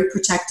 they're very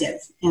protective.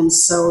 And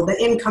so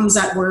in comes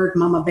that word,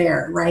 mama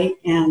bear, right?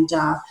 And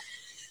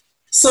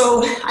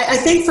so I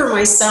think for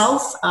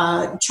myself,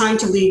 trying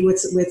to lead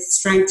with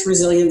strength,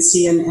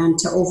 resiliency, and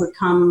to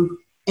overcome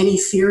any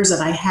fears that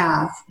I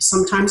have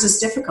sometimes is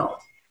difficult.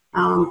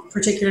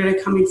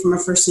 particularly coming from a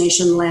First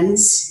Nation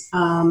lens.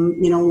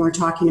 When we're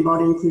talking about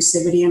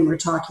inclusivity and we're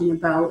talking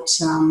about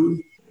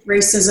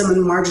racism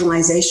and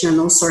marginalization and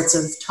those sorts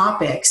of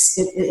topics,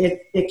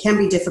 it can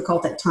be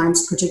difficult at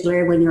times,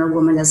 particularly when you're a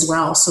woman as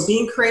well. So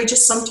being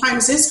courageous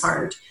sometimes is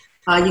hard.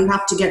 You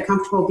have to get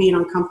comfortable being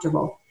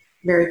uncomfortable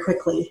very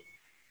quickly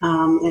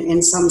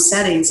in some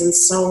settings. And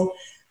so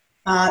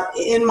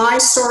in my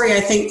story,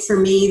 I think for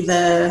me,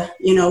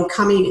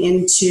 coming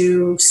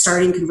into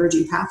starting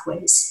Converging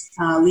Pathways,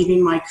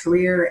 leaving my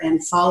career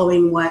and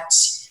following what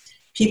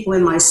people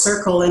in my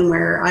circle and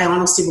where I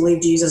honestly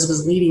believe Jesus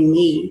was leading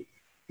me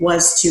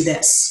was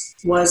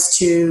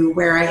to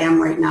where I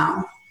am right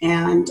now.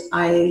 And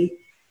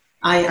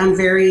I'm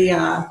very,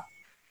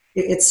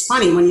 it's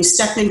funny when you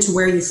step into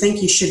where you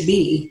think you should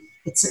be,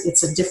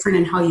 it's a different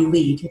in how you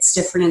lead. It's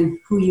different in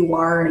who you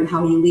are and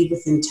how you lead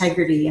with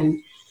integrity.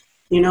 And,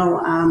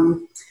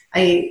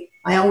 I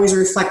always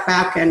reflect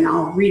back, and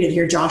I'll read it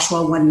here. Joshua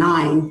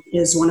 1:9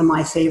 is one of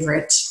my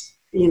favorite,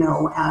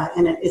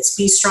 and it's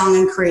be strong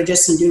and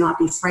courageous and do not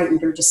be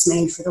frightened or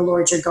dismayed, for the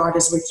Lord your God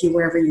is with you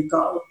wherever you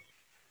go.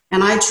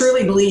 And I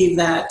truly believe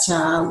that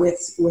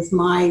with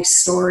my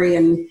story,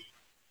 and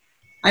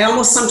I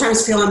almost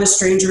sometimes feel I'm a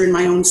stranger in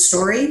my own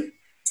story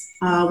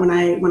when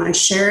I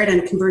share it,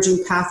 and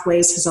Converging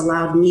Pathways has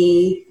allowed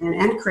me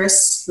and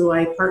Chris, who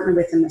I partner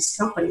with in this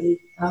company,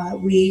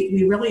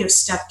 we really have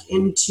stepped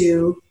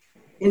into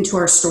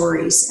our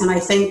stories. And I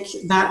think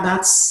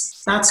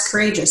that's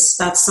courageous.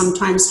 That's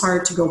sometimes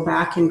hard to go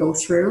back and go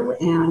through,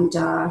 and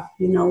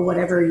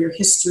whatever your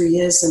history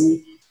is,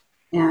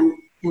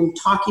 and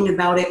talking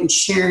about it and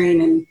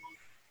sharing,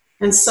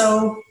 and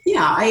so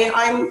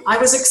I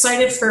was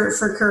excited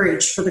for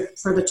courage for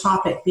the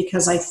topic,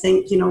 because I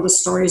think the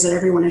stories that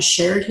everyone has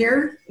shared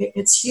here,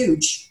 it's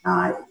huge.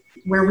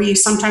 Where we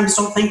sometimes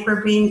don't think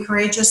we're being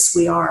courageous,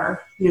 we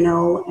are.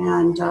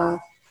 And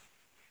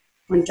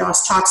when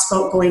Josh talks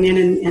about going in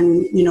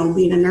and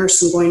being a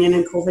nurse and going in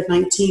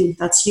COVID-19,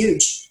 that's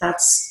huge.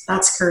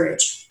 That's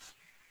courage.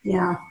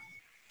 Yeah.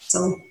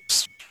 So.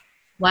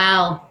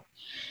 Wow.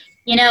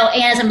 And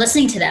as I'm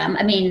listening to them,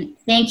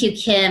 thank you,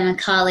 Kim,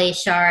 Kali,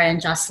 Shara,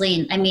 and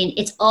Jocelyn.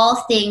 It's all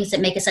things that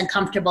make us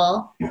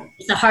uncomfortable.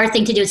 It's a hard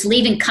thing to do. It's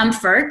leaving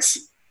comfort.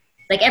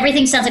 Like,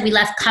 everything sounds like we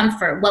left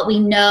comfort, what we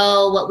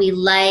know, what we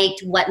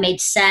liked, what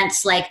made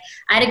sense. Like,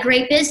 I had a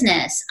great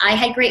business. I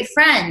had great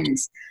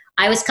friends.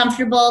 I was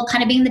comfortable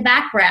kind of being in the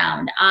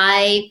background.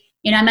 I'm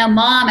a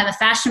mom, I'm a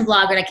fashion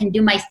blogger, and I can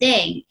do my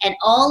thing. And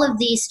all of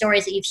these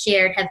stories that you've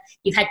shared,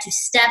 you've had to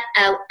step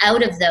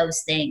out of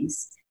those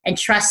things and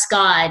trust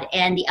God,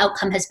 and the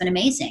outcome has been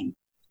amazing.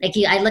 Like,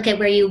 I look at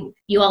where you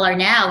all are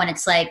now, and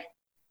it's like,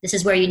 this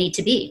is where you need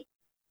to be.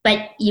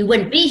 But you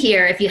wouldn't be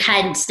here if you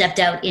hadn't stepped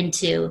out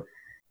into,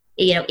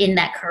 in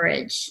that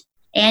courage.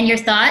 And your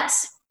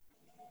thoughts?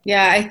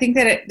 Yeah, I think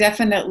that it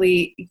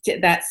definitely,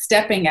 that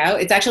stepping out,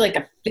 it's actually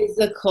like a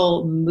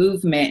physical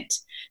movement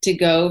to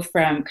go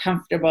from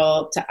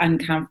comfortable to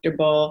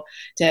uncomfortable,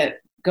 to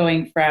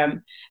going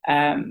from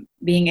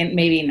being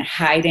in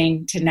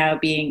hiding to now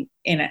being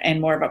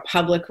in more of a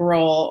public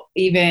role,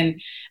 even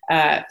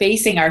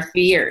facing our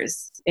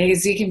fears.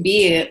 Because we can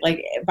be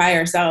like by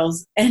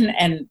ourselves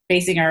and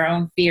facing our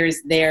own fears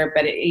there,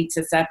 but it eats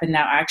us up, and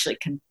now actually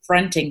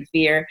confronting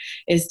fear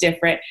is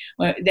different.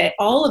 That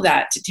all of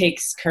that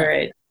takes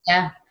courage.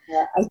 Yeah.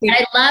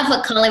 I love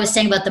what Kali was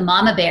saying about the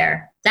mama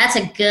bear. That's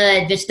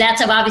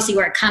obviously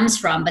where it comes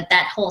from, but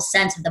that whole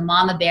sense of the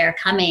mama bear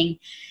coming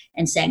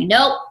and saying,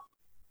 nope,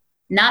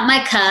 not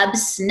my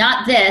cubs,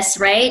 not this,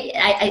 right?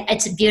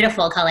 It's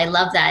beautiful, Kali. I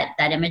love that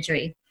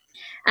imagery.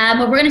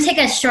 Well, we're going to take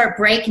a short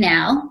break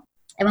now.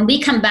 And when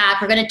we come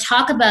back, we're going to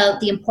talk about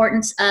the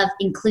importance of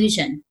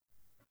inclusion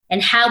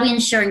and how we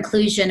ensure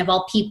inclusion of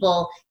all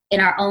people in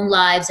our own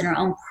lives, in our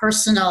own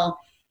personal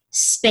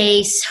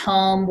space,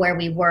 home, where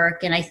we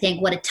work. And I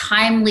think what a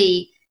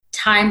timely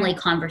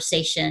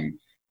conversation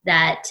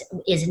that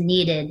is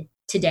needed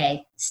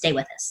today. Stay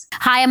with us.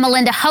 Hi, I'm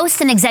Melinda, host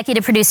and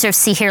executive producer of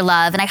See Hear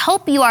Love, and I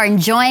hope you are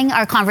enjoying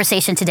our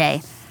conversation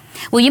today.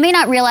 Well, you may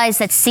not realize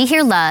that See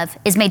Hear Love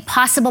is made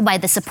possible by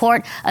the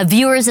support of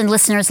viewers and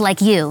listeners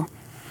like you.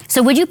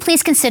 So would you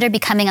please consider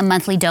becoming a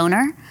monthly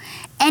donor?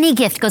 Any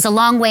gift goes a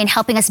long way in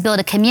helping us build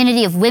a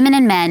community of women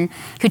and men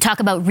who talk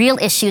about real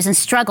issues and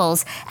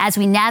struggles as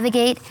we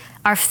navigate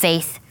our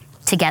faith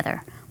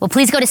together. Well,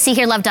 please go to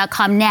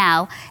SeeHearLove.com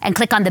now and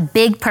click on the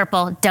big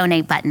purple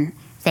donate button.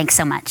 Thanks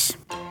so much.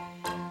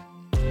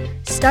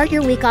 Start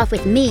your week off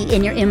with me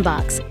in your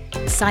inbox.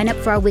 Sign up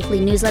for our weekly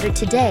newsletter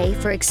today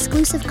for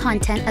exclusive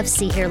content of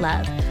See Hear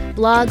Love,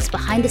 blogs,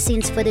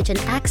 behind-the-scenes footage, and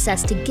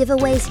access to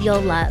giveaways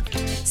you'll love.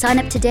 Sign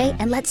up today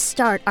and let's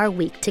start our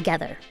week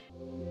together.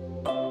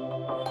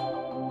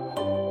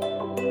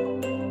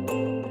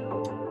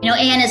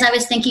 Anne, as I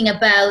was thinking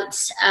about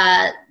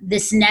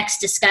this next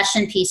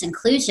discussion piece,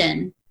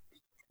 inclusion,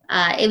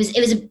 it was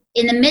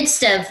in the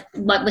midst of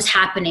what was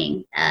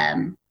happening.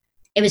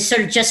 It was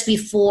sort of just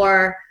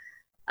before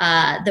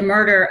the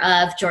murder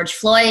of George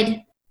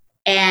Floyd.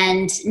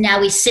 And now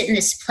we sit in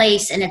this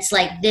place and it's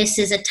like, this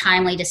is a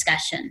timely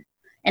discussion.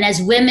 And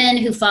as women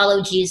who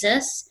follow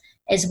Jesus,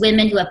 as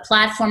women who have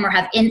platform or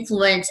have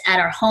influence at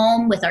our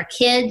home with our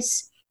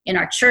kids, in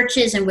our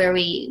churches and where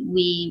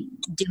we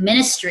do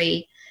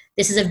ministry,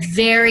 this is a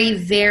very,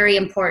 very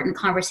important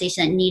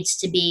conversation that needs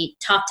to be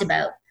talked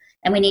about.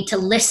 And we need to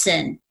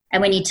listen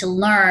and we need to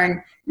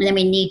learn, and then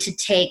we need to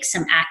take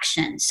some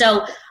action.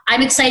 So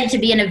I'm excited to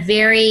be in a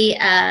very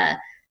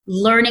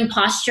learning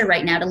posture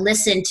right now to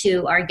listen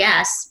to our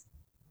guests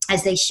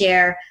as they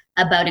share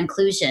about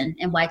inclusion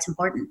and why it's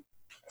important.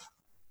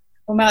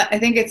 Well, Mel, I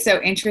think it's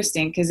so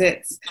interesting because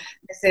this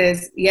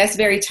is, yes,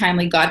 very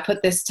timely. God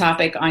put this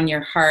topic on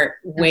your heart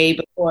way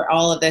before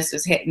all of this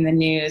was hitting the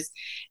news.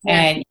 Yeah.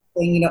 And,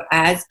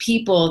 as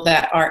people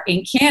that are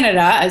in Canada,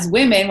 as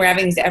women, we're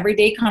having these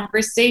everyday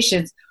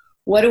conversations.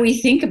 What do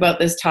we think about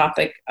this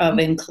topic of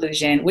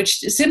inclusion, which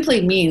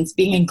simply means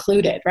being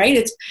included,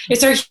 right?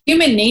 It's our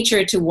human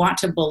nature to want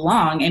to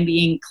belong and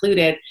be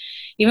included.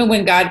 Even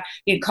when God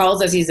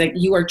calls us, he's like,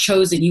 you are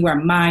chosen, you are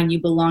mine, you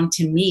belong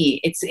to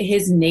me. It's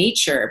his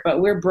nature,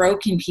 but we're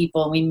broken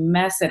people and we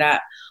mess it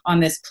up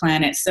on this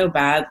planet so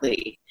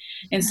badly.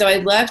 And so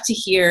I'd love to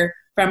hear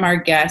from our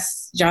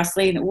guests.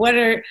 Jocelyn, what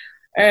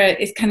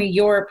is kind of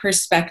your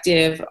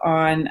perspective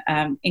on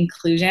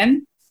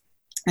inclusion?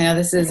 I know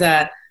this is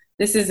a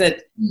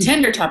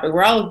tender topic.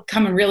 We're all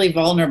coming really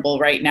vulnerable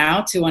right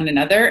now to one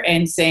another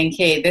and saying,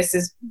 hey,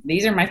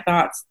 these are my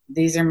thoughts.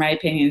 These are my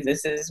opinions.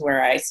 This is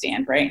where I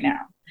stand right now.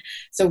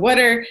 So what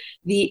are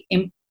the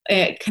kind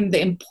of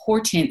the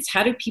importance?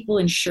 How do people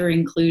ensure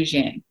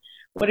inclusion?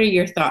 What are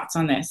your thoughts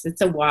on this? It's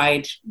a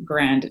wide,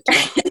 grand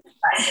topic.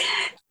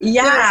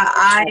 Yeah,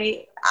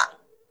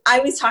 I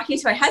was talking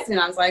to my husband.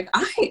 I was like,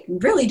 I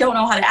really don't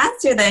know how to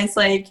answer this.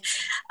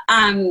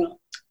 And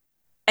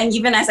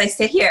even as I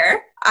sit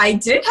here, I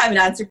did have an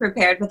answer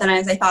prepared, but then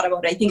as I thought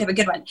about it, I think of a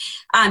good one.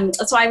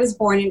 So I was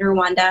born in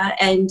Rwanda,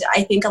 and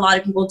I think a lot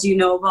of people do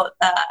know about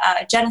the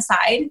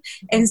genocide.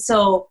 And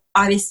so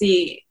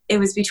obviously it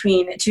was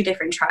between two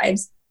different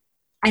tribes.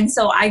 And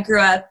so I grew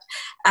up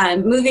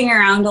moving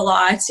around a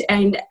lot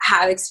and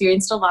have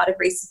experienced a lot of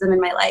racism in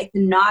my life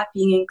and not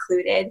being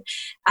included.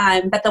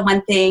 But the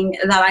one thing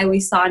that I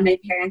always saw in my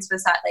parents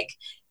was that,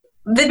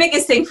 the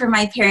biggest thing for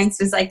my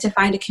parents was to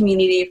find a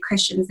community of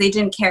Christians. They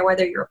didn't care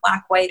whether you were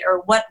black, white,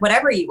 or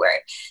whatever you were.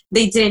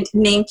 They didn't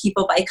name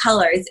people by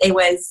colors. It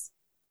was,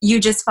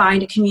 you just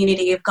find a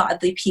community of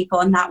godly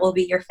people and that will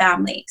be your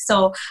family.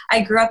 So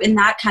I grew up in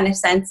that kind of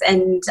sense,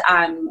 and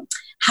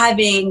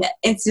having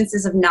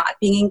instances of not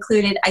being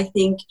included, I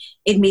think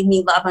it made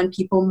me love on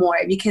people more,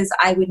 because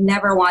I would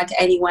never want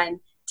anyone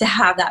to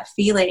have that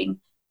feeling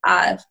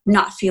of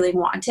not feeling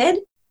wanted.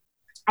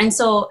 And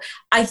so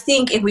I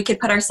think if we could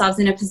put ourselves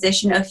in a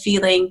position of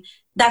feeling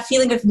that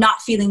feeling of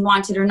not feeling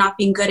wanted or not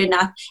being good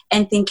enough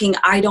and thinking,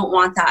 I don't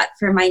want that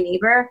for my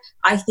neighbor,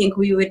 I think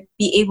we would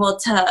be able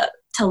to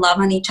love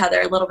on each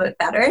other a little bit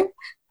better.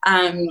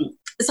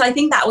 So I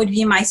think that would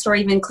be my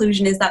story of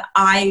inclusion, is that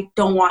I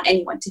don't want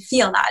anyone to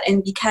feel that.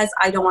 And because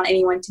I don't want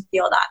anyone to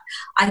feel that,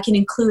 I can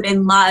include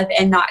and love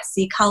and not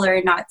see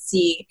color, not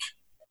see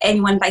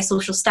anyone by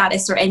social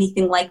status or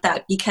anything like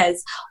that,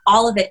 because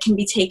all of it can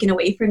be taken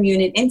away from you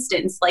in an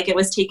instance, like it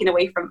was taken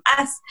away from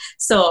us.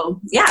 So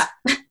yeah.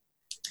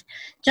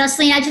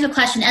 Jocelyn, I just have a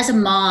question. As a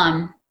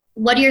mom,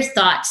 what are your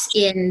thoughts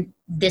in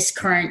this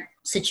current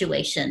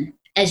situation?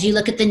 As you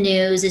look at the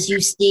news, as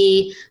you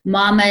see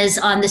mamas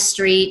on the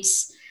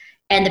streets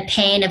and the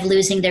pain of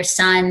losing their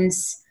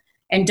sons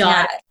and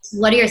daughters,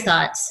 what are your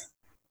thoughts?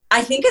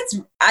 I think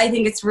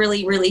it's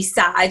really, really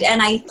sad. And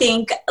I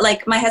think,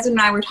 my husband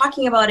and I were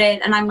talking about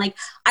it, and I'm like,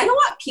 I don't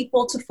want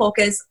people to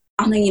focus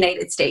on the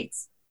United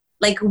States.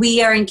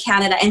 We are in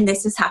Canada and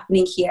this is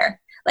happening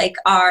here.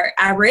 Our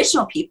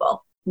Aboriginal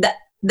people,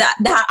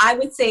 that I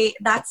would say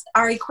that's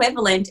our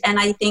equivalent. And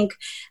I think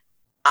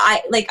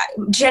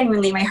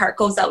genuinely my heart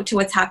goes out to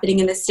what's happening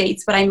in the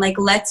States, but I'm like,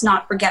 let's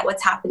not forget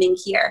what's happening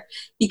here,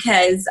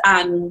 because,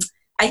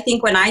 I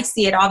think when I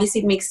see it, obviously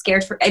it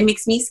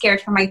makes me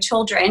scared for my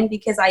children,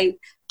 because I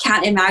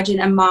can't imagine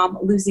a mom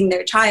losing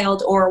their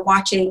child or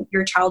watching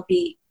your child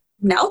be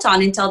knelt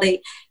on until they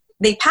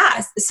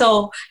pass.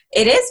 So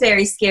it is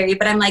very scary,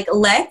 but I'm like,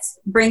 let's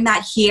bring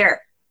that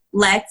here.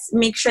 Let's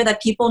make sure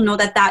that people know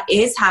that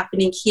is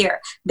happening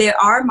here. There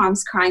are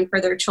moms crying for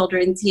their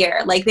children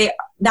here.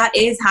 That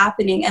is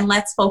happening, and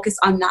let's focus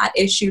on that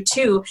issue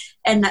too.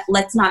 And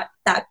let's not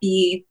that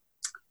be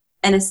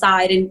an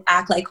aside and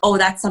act like, oh,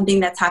 that's something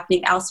that's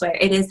happening elsewhere.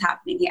 It is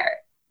happening here.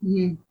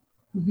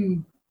 Mm-hmm.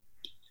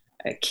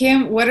 Mm-hmm.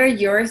 Kim, what are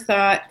your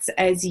thoughts,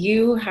 as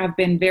you have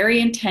been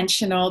very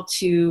intentional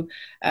to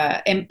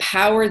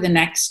empower the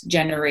next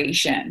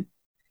generation?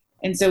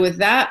 And so with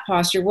that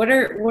posture, what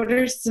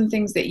are some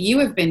things that you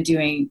have been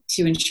doing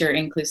to ensure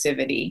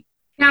inclusivity?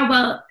 Yeah,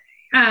 well,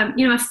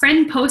 a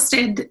friend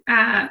posted,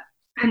 and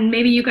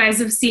maybe you guys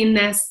have seen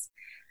this,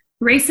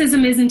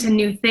 racism isn't a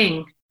new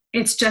thing.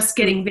 It's just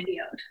getting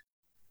videoed.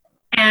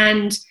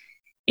 And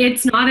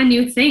it's not a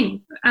new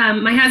thing.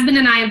 My husband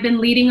and I have been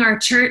leading our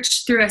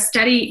church through a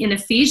study in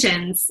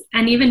Ephesians,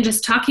 and even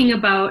just talking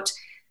about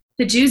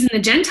the Jews and the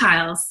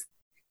Gentiles,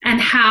 and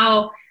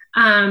how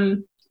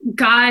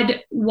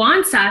God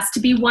wants us to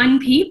be one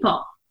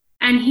people,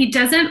 and he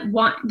doesn't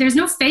want, there's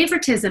no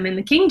favoritism in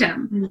the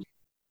kingdom.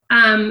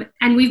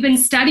 And we've been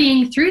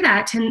studying through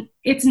that, and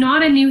it's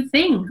not a new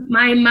thing.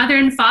 My mother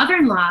and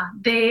father-in-law,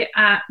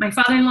 my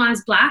father-in-law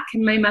is Black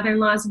and my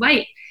mother-in-law is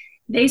white.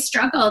 They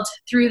struggled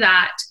through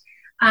that.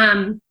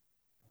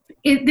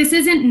 This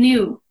isn't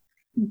new,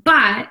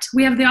 but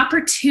we have the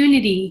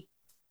opportunity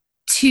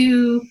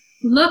to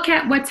look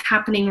at what's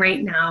happening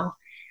right now.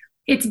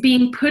 It's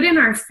being put in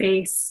our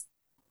face,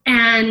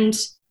 and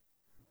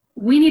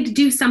we need to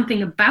do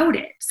something about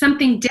it,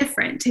 something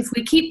different. If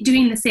we keep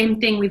doing the same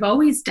thing we've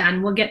always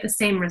done, we'll get the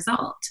same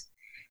result.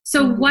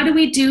 So what do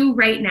we do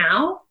right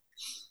now?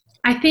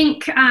 I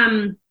think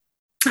a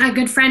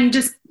good friend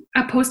just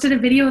posted a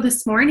video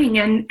this morning,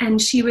 and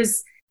she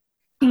was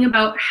talking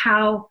about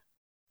how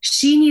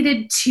she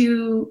needed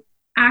to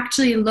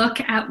actually look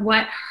at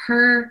what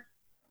her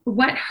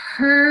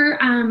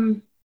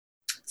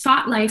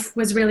thought life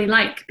was really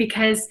like,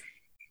 because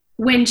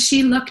when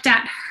she looked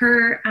at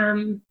her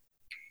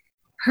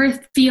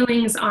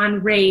feelings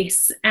on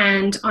race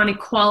and on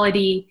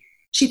equality,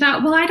 she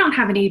thought, well, I don't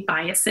have any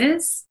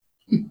biases.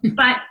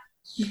 But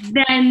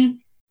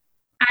then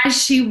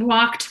as she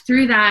walked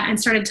through that and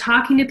started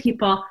talking to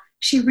people,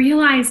 she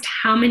realized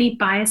how many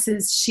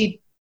biases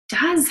she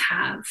does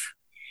have.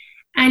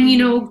 And, you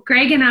know,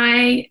 Greg and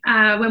I,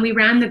 when we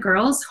ran the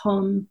girls'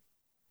 home,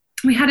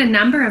 we had a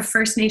number of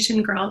First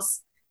Nation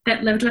girls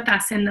that lived with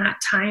us in that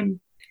time.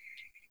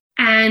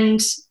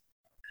 And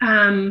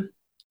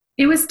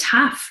it was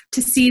tough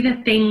to see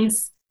the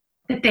things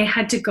that they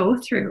had to go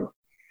through.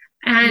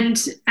 And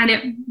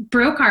it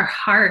broke our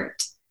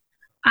heart.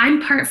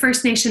 I'm part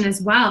First Nation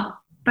as well,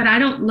 but I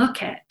don't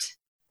look it.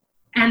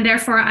 And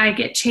therefore I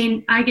get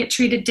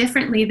treated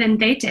differently than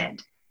they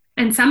did.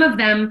 And some of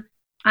them,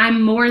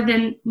 I'm more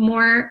than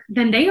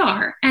they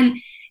are. And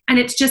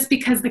it's just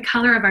because the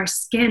color of our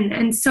skin.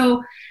 And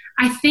so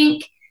I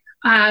think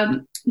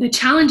the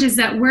challenges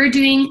that we're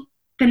doing,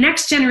 the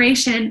next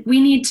generation, we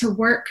need to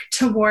work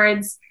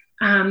towards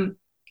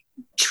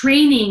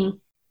training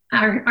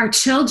our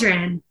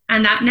children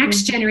and that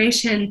next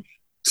generation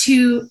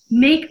to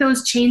make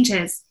those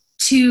changes,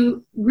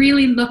 to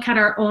really look at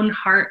our own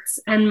hearts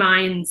and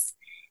minds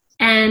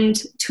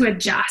and to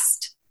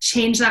adjust,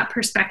 change that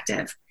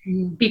perspective,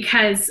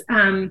 because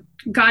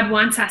God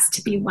wants us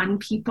to be one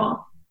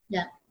people.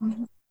 Yeah.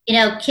 You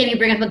know, Kim, you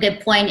bring up a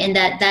good point in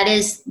that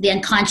is the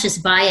unconscious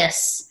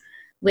bias,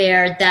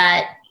 where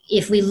that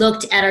if we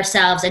looked at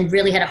ourselves and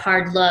really had a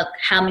hard look,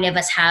 how many of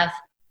us have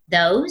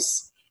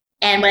those?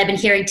 And what I've been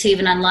hearing too,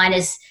 even online,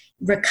 is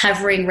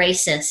recovering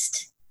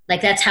racist.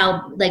 Like that's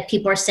how, like,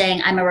 people are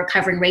saying I'm a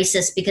recovering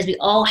racist, because we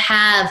all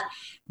have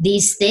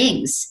these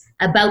things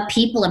about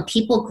people and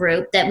people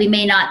group that we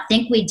may not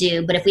think we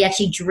do, but if we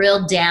actually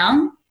drill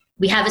down,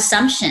 we have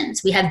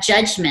assumptions, we have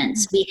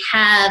judgments, we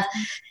have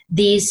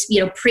these, you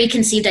know,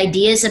 preconceived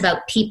ideas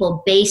about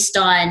people based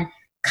on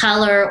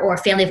color or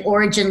family of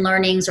origin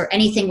learnings or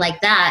anything like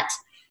that.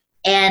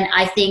 And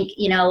I think,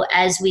 you know,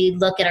 as we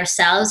look at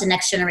ourselves and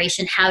next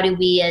generation, how do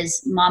we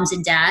as moms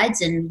and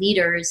dads and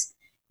leaders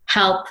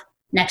help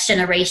next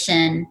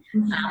generation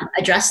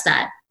address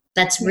that?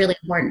 That's really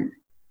important.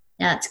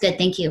 Yeah, it's good.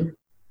 Thank you.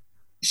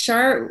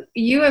 Shar,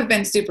 you have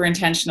been super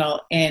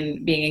intentional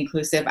in being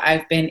inclusive.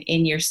 I've been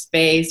in your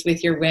space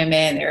with your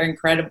women. They're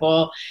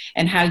incredible.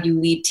 And how you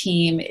lead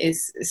team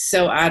is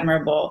so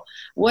admirable.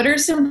 What are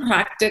some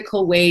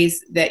practical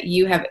ways that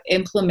you have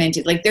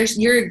implemented? Like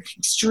you're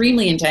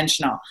extremely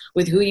intentional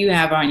with who you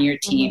have on your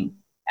team.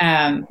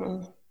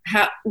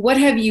 What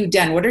have you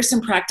done? What are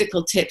some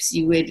practical tips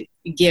you would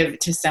give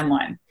to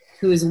someone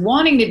who is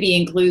wanting to be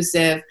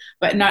inclusive,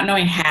 but not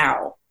knowing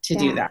how to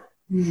do that?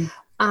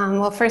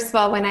 Well, first of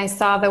all, when I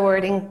saw the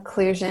word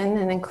inclusion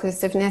and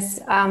inclusiveness,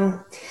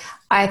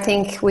 I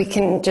think we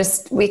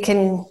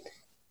can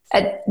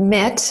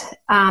admit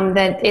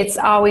that it's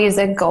always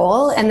a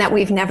goal and that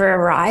we've never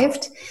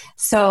arrived.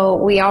 So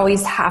we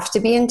always have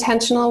to be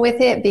intentional with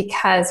it,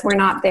 because we're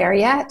not there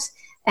yet.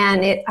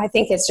 And I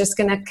think it's just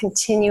going to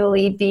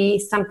continually be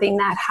something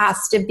that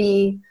has to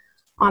be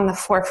on the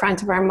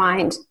forefront of our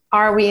mind.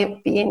 Are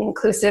we being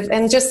inclusive?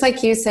 And just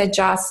like you said,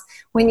 Joss,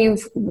 when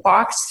you've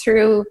walked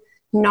through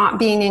not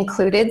being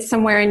included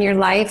somewhere in your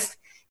life,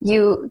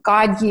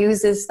 God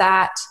uses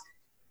that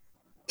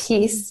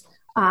piece,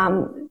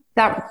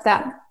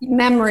 that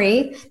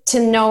memory, to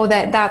know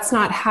that that's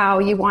not how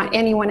you want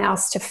anyone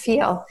else to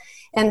feel.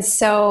 And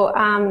so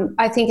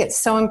I think it's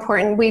so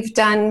important. We've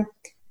done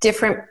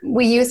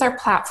we use our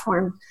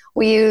platform.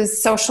 We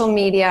use social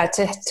media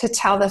to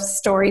tell the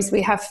stories.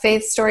 We have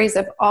faith stories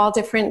of all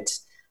different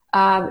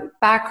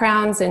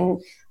backgrounds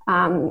and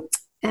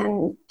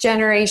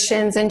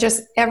generations, and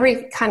just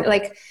every kind of,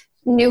 like,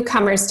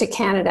 newcomers to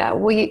Canada.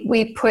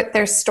 We put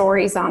their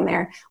stories on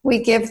there.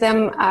 We give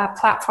them a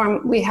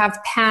platform. We have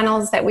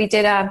panels that we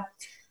did a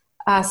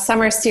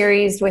summer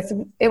series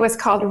it was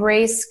called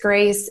Race,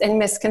 Grace, and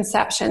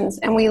Misconceptions.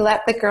 And we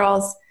let the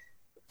girls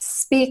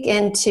speak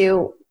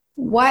into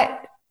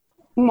what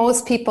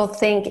most people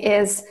think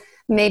is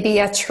maybe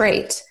a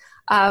trait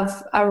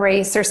of a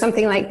race or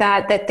something like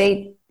that, that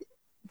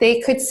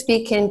they could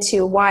speak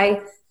into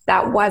why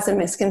that was a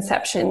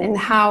misconception, and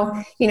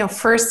how,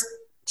 first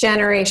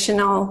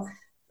generational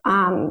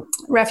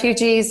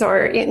refugees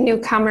or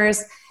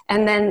newcomers,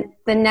 and then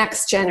the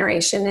next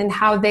generation, and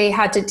how they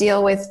had to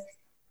deal with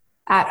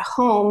at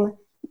home.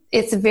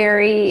 It's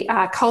very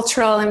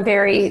cultural and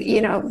very,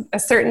 a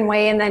certain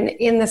way. And then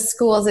in the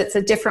schools, it's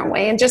a different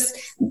way, and just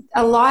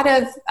a lot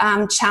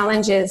of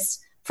challenges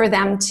for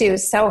them too.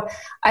 So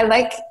I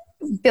like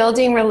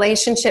building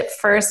relationship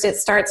first. It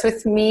starts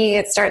with me.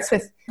 It starts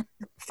with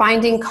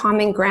finding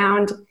common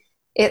ground.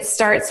 It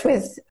starts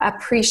with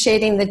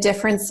appreciating the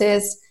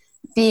differences,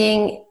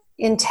 being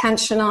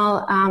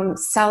intentional,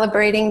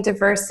 celebrating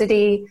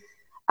diversity.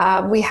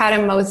 We had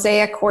a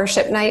mosaic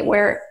worship night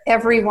where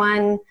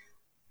everyone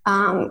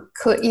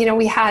could,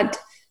 we had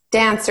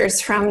dancers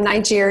from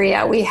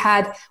Nigeria.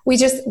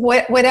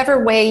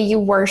 Whatever way you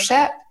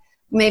worship,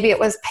 maybe it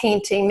was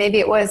painting, maybe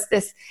it was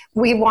this,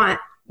 we want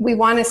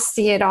to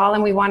see it all,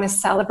 and we want to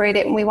celebrate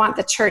it. And we want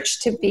the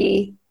church to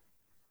be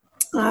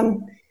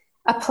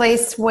a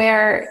place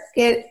where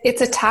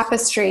it's a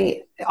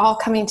tapestry all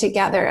coming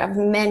together of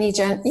many,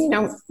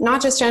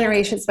 not just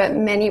generations, but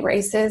many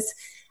races,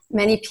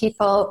 many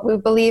people. We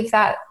believe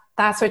that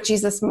that's what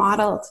Jesus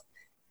modeled.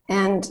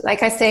 And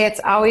like I say,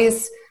 it's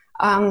always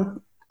a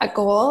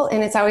goal,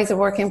 and it's always a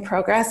work in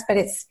progress, but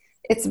it's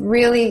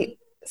really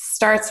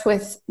starts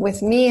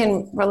with me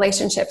and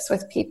relationships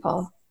with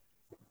people.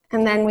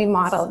 And then we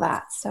model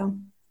that. So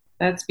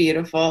that's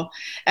beautiful.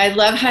 I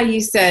love how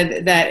you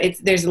said that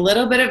there's a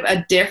little bit of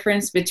a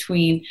difference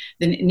between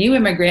the new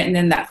immigrant and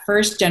then that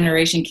first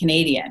generation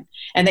Canadian,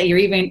 and that you're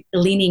even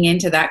leaning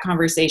into that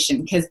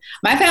conversation. Because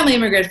my family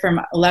immigrated from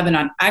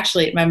Lebanon.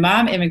 Actually, my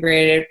mom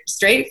immigrated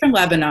straight from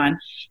Lebanon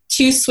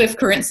to Swift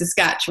Current,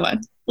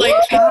 Saskatchewan. Like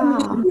a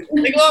long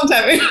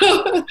time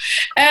ago.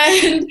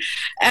 And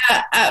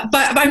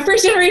but I'm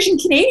first generation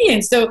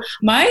Canadian. So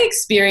my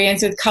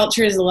experience with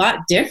culture is a lot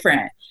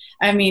different.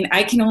 I mean,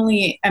 I can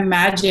only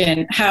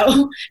imagine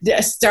how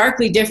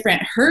starkly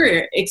different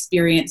her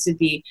experience would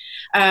be.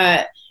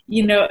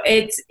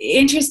 It's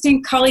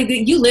interesting, Kali,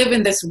 that you live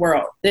in this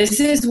world. This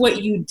is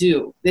what you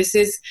do. This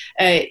is,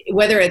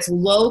 whether it's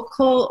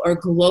local or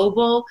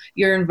global,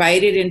 you're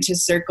invited into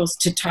circles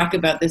to talk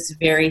about this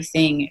very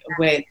thing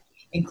with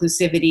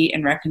inclusivity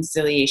and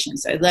reconciliation.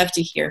 So I'd love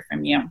to hear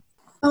from you.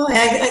 Oh,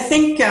 I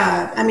think,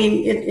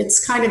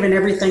 it's kind of in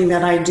everything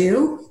that I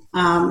do.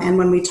 And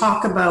when we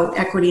talk about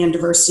equity and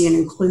diversity and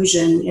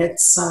inclusion,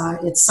 it's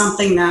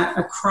something that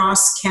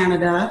across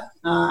Canada,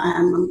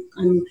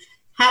 I'm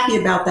happy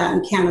about that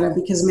in Canada,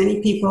 because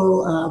many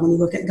people, when you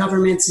look at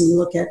governments and you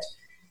look at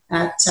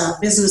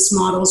business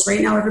models,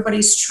 right now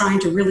everybody's trying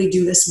to really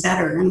do this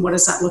better. And what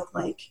does that look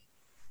like?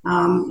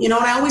 And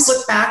I always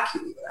look back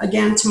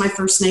again to my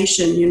First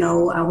Nation.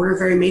 We're a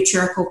very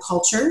matriarchal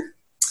culture.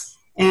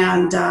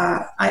 And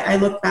I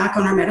look back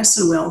on our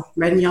medicine wheel,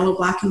 red and yellow,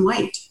 black and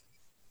white.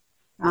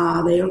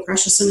 They are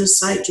precious in His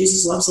sight.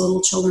 Jesus loves the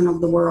little children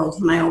of the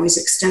world. And I always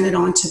extend it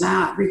on to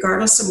that,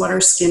 regardless of what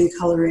our skin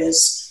color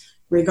is,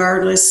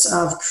 regardless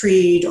of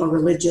creed or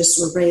religious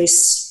or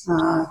race.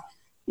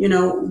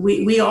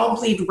 We all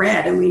bleed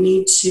red, and we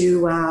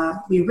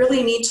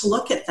really need to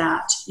look at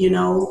that.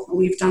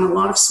 We've done a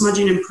lot of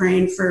smudging and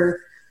praying for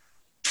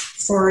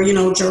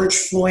George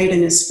Floyd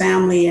and his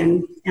family.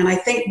 And I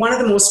think one of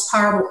the most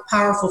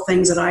powerful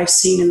things that I've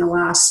seen in the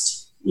last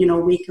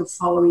week of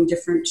following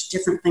different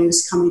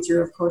things coming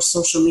through, of course,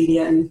 social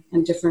media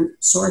and different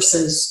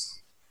sources,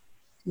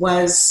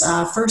 was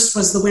first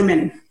was the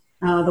women,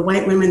 the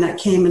white women that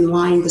came and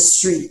lined the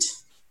street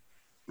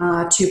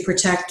to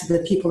protect the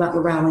people that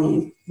were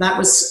rallying. That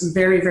was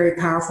very, very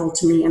powerful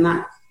to me, and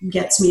that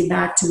gets me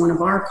back to one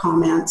of our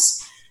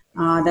comments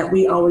that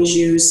we always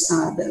use,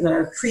 that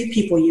our Cree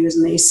people use,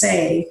 and they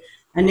say,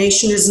 "A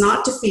nation is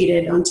not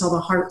defeated until the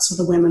hearts of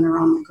the women are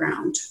on the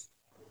ground."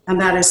 And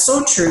that is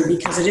so true,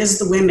 because it is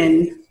the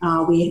women.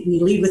 We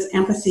lead with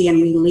empathy, and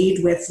we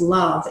lead with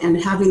love,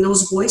 and having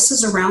those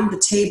voices around the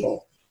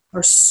table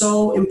are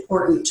so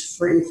important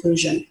for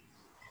inclusion.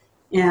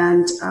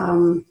 And,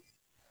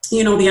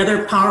 the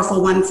other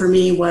powerful one for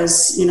me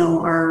was,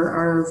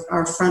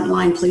 our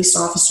frontline police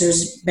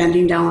officers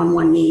bending down on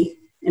one knee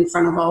in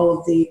front of all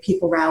of the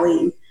people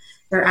rallying.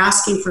 They're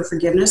asking for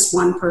forgiveness.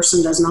 One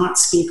person does not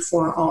speak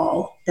for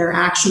all. Their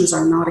actions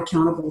are not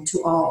accountable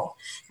to all.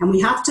 And we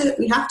have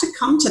to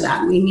come to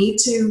that. We need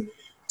to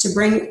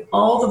bring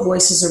all the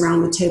voices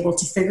around the table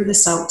to figure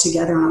this out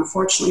together. And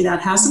unfortunately,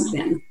 that hasn't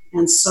been.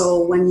 And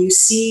so when you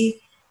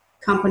see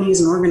companies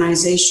and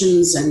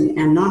organizations and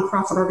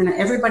nonprofit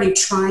everybody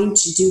trying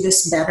to do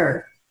this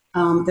better,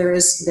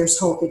 there's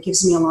hope. It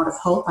gives me a lot of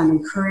hope. I'm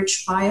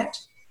encouraged by it.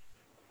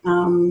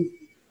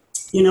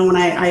 When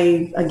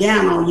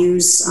I'll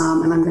use,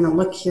 and I'm going to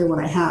look here what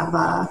I have,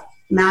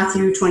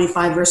 Matthew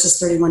 25 verses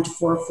 31 to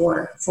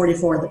 44,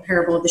 the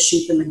parable of the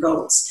sheep and the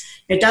goats.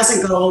 It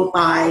doesn't go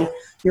by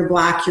you're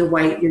black, you're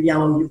white, you're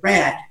yellow, you're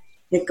red.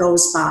 It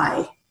goes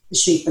by the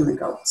sheep and the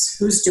goats.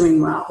 Who's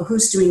doing well,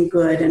 who's doing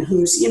good, and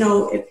who's,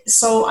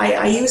 so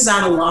I use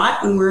that a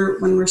lot when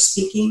we're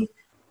speaking.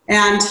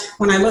 And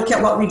when I look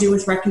at what we do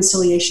with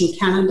Reconciliation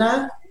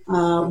Canada,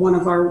 one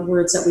of our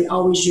words that we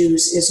always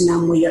use is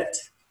Namwayut.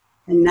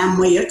 And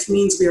Namwayut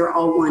means we are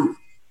all one.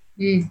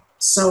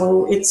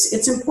 So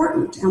it's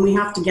important, and we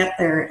have to get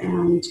there.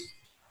 And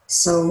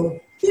so,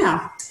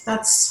 yeah,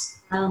 that's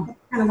kind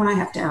of what I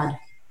have to add.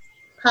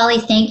 Polly,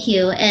 thank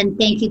you. And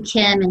thank you,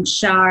 Kim and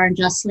Shar and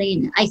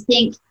Jocelyn. I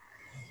think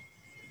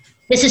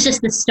this is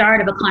just the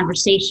start of a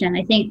conversation.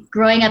 I think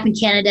growing up in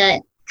Canada,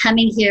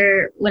 coming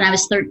here when I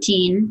was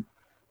 13,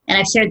 and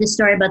I've shared this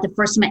story about the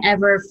first time I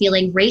ever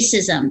feeling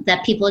racism,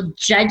 that people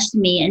judged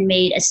me and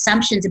made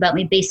assumptions about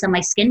me based on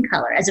my skin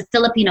color. As a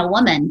Filipino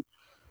woman,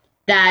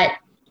 that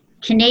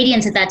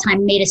Canadians at that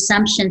time made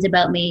assumptions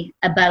about me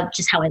about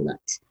just how I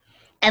looked.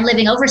 And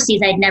living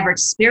overseas, I'd never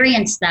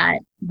experienced that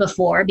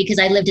before because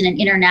I lived in an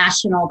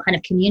international kind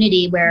of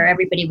community where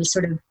everybody was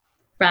sort of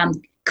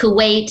from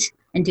Kuwait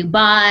and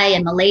Dubai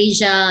and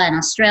Malaysia and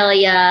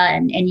Australia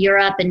and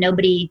Europe, and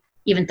nobody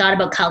even thought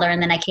about color.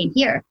 And then I came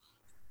here.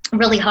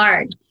 Really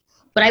hard.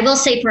 But I will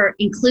say for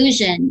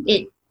inclusion,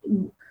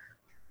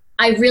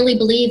 I really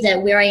believe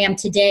that where I am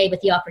today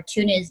with the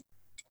opportunities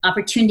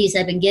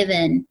I've been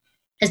given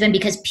has been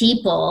because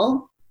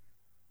people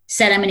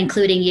said, I'm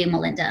including you,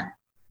 Melinda.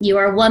 You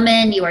are a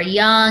woman, you are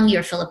young,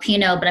 you're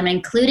Filipino, but I'm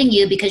including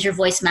you because your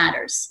voice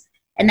matters.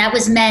 And that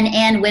was men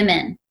and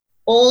women,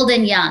 old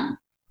and young,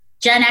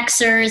 Gen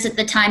Xers at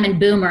the time and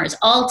boomers,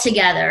 all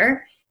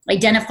together,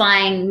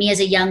 identifying me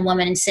as a young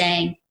woman and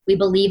saying, we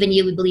believe in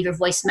you, we believe your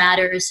voice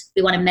matters,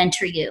 we want to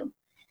mentor you.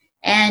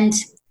 And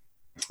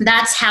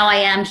that's how I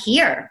am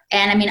here.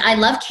 And I mean, I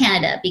love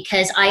Canada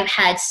because I've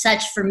had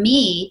such, for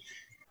me,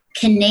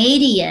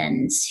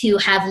 Canadians who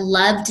have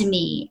loved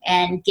me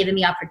and given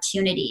me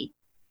opportunity.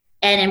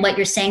 And in what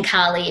you're saying,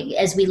 Kali,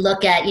 as we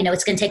look at,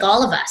 it's going to take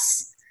all of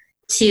us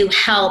to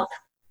help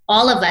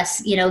all of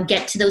us,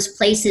 get to those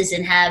places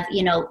and have,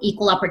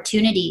 equal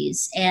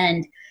opportunities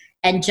and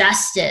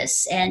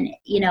justice. And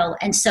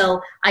so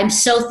I'm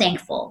so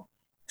thankful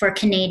for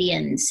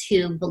Canadians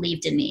who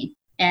believed in me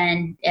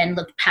and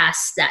looked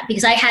past that,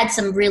 because I had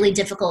some really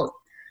difficult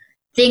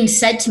things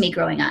said to me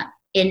growing up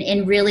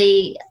in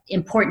really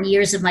important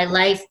years of my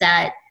life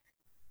that,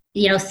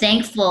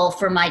 thankful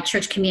for my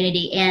church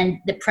community and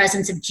the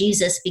presence of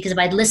Jesus, because if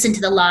I'd listened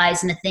to the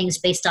lies and the things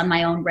based on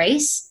my own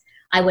race,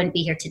 I wouldn't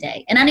be here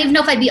today. And I don't even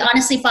know if I'd be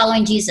honestly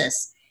following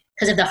Jesus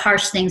because of the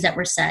harsh things that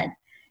were said.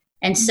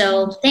 And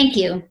so thank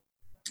you.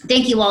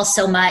 Thank you all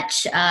so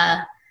much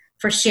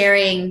for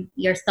sharing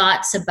your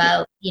thoughts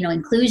about,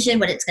 inclusion,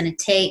 what it's going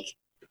to take,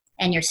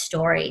 and your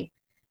story.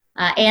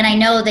 And I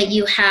know that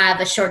you have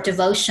a short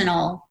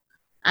devotional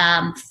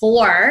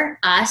for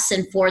us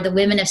and for the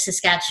women of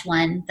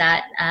Saskatchewan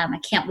that I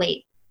can't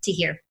wait to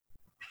hear.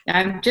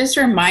 I'm just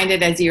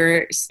reminded as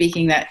you're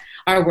speaking that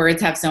our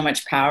words have so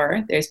much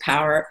power. There's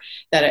power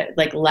that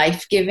like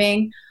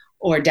life-giving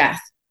or death.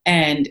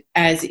 And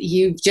as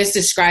you've just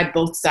described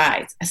both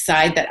sides, a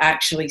side that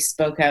actually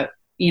spoke out,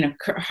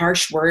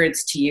 harsh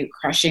words to you,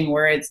 crushing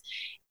words,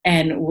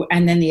 and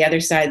then the other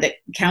side that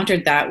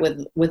countered that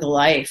with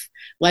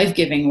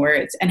life-giving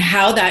words, and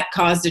how that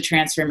caused a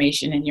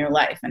transformation in your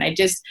life. And I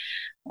just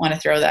want to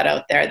throw that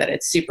out there, that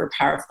it's super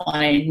powerful.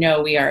 And I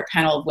know we are a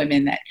panel of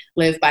women that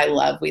live by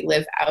love. We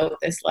live out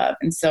this love.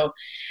 And so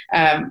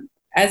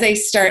as I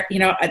start,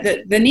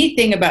 the neat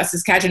thing about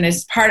Saskatchewan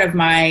is part of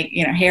my,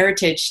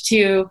 heritage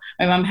too.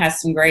 My mom has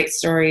some great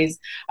stories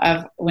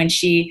of when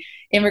she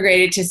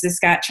immigrated to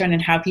Saskatchewan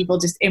and how people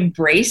just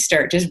embraced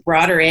her, just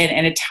brought her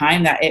in a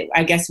time that it,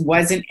 I guess,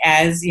 wasn't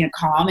as,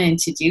 common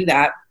to do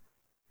that.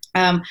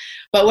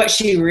 But what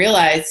she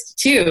realized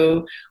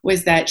too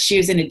was that she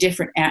was in a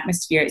different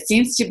atmosphere. It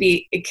seems to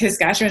be, because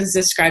Saskatchewan is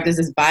described as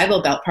this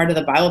Bible Belt, part of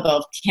the Bible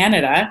Belt of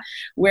Canada,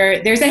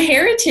 where there's a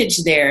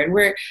heritage there,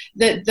 where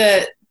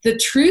the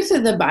truth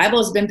of the Bible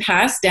has been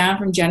passed down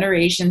from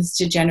generations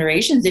to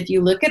generations. If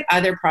you look at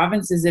other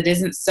provinces, it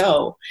isn't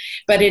so,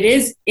 but it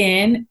is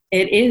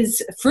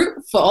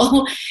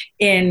fruitful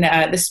in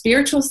the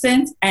spiritual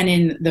sense and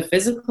in the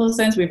physical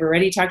sense. We've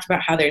already talked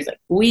about how there's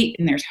like wheat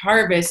and there's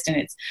harvest and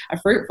it's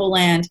a fruitful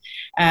land.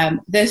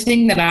 The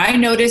thing that I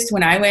noticed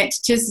when I went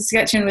to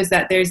Saskatchewan was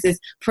that there's this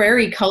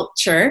prairie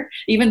culture,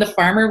 even the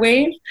farmer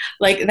wave,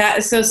 like that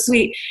is so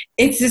sweet.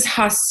 It's this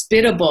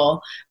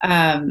hospitable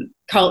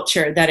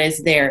culture that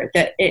is there,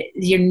 that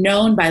you're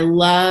known by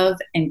love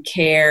and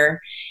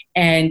care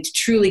and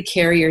truly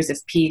carriers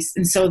of peace.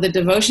 And so the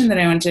devotion that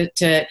I want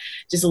to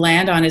just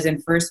land on is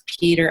in 1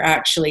 Peter,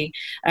 actually,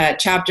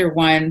 chapter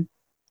 1,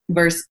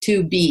 verse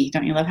 2b.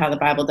 Don't you love how the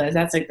Bible does?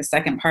 That's like the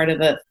second part of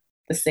the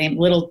same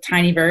little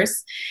tiny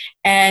verse.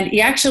 And he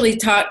actually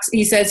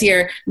he says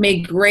here, may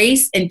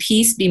grace and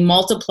peace be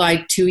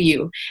multiplied to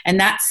you. And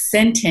that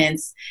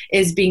sentence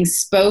is being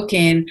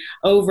spoken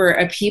over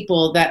a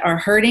people that are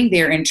hurting.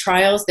 They're in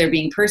trials. They're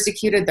being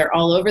persecuted. They're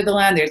all over the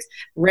land. There's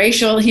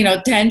racial,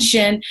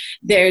 tension.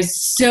 There's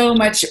so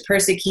much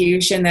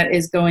persecution that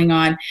is going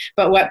on.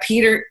 But what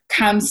Peter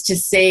comes to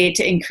say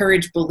to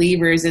encourage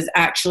believers is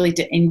actually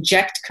to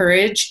inject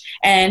courage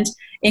and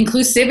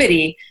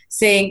inclusivity,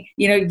 saying,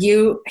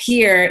 you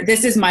here,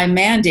 this is my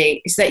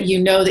mandate, is that you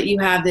know that you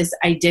have this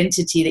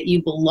identity, that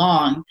you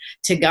belong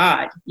to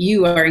God.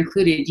 You are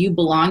included. You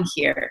belong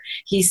here.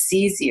 He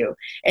sees you.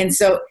 And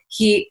so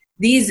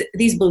these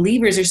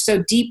believers are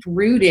so deep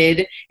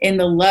rooted in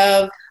the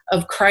love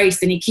of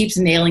Christ, and he keeps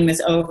nailing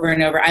this over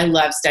and over. I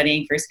love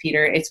studying First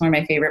Peter. It's one of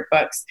my favorite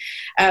books.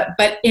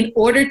 But in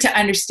order to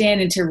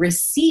understand and to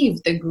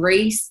receive the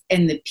grace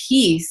and the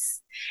peace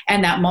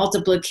and that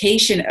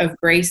multiplication of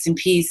grace and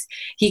peace,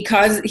 he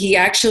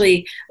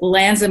actually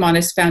lands them on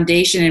his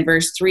foundation in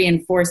verse 3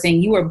 and 4,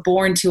 saying, you are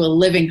born to a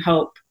living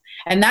hope.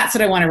 And that's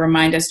what I want to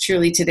remind us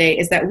truly today,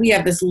 is that we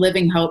have this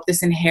living hope,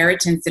 this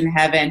inheritance in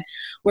heaven,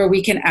 where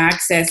we can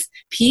access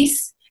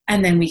peace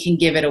and then we can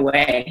give it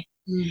away.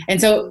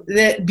 And so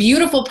the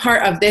beautiful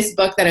part of this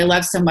book that I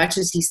love so much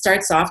is he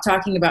starts off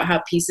talking about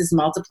how peace is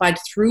multiplied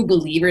through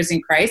believers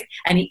in Christ,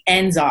 and he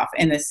ends off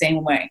in the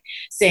same way,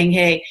 saying,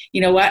 hey,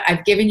 you know what?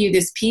 I've given you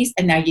this peace,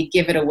 and now you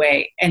give it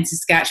away. And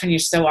Saskatchewan, you're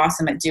so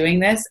awesome at doing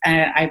this,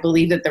 and I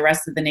believe that the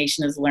rest of the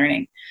nation is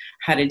learning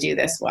how to do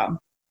this well.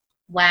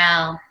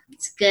 Wow,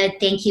 it's good.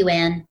 Thank you,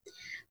 Anne.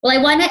 Well,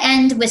 I want to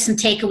end with some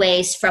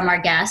takeaways from our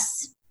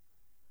guests.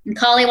 And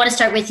Kali, I want to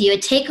start with you. A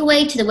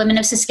takeaway to the women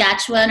of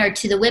Saskatchewan, or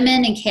to the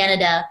women in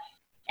Canada,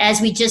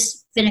 as we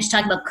just finished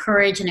talking about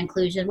courage and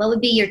inclusion. What would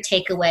be your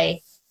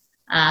takeaway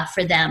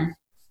for them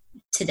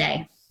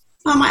today?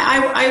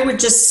 I would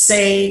just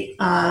say,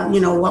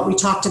 what we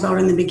talked about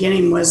in the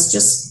beginning was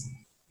just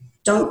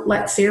don't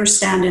let fear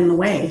stand in the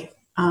way.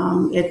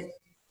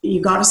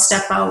 You got to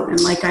step out. And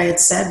like I had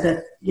said,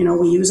 that,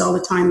 we use all the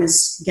time,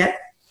 is get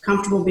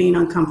comfortable being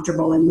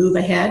uncomfortable and move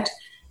ahead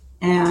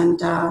and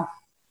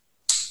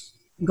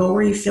go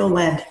where you feel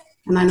led.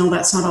 And I know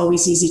that's not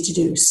always easy to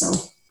do. So,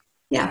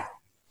 yeah.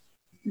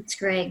 That's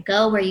great.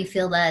 Go where you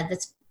feel led.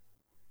 That's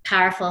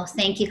powerful.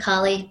 Thank you,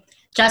 Kali.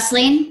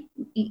 Jocelyn,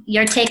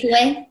 your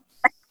takeaway?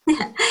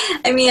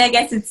 I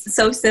guess it's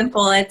so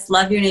simple. It's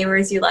love your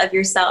neighbors, you love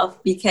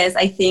yourself, because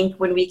I think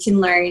when we can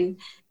learn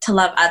to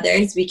love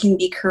others, we can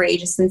be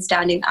courageous in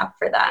standing up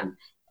for them.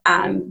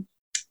 And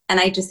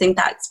I just think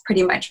that's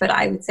pretty much what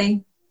I would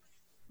say.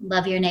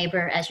 Love your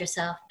neighbor as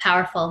yourself.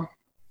 Powerful.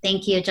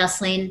 Thank you,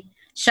 Jocelyn.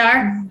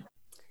 Shar?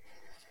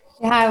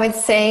 Yeah, I would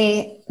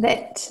say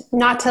that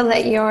not to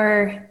let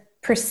your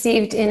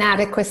perceived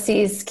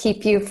inadequacies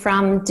keep you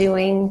from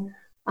doing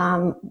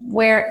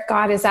where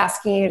God is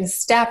asking you to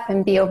step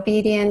and be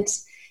obedient,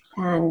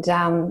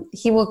 and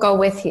he will go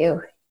with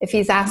you. If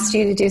he's asked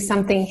you to do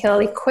something, he'll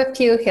equip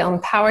you, he'll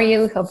empower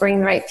you, he'll bring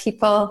the right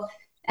people.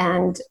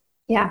 And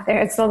yeah,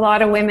 there's a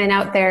lot of women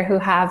out there who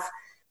have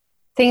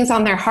things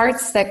on their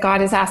hearts that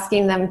God is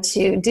asking them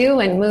to do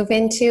and move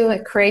into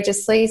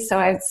courageously. So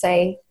I would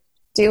say,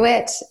 do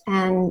it,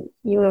 and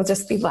you will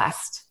just be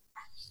blessed.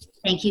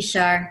 Thank you,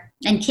 Shar.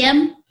 And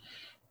Kim?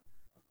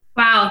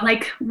 Wow,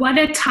 what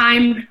a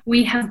time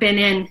we have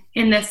been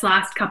in this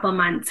last couple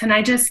months. And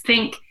I just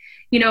think,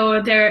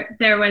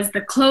 there was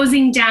the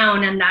closing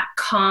down and that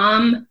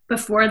calm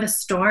before the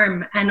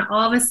storm. And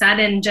all of a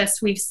sudden,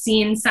 we've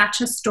seen such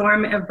a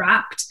storm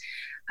erupt.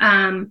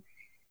 And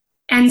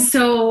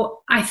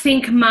so I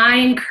think my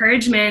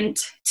encouragement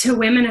to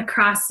women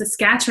across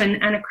Saskatchewan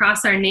and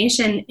across our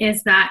nation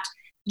is that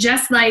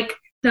just like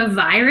the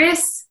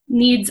virus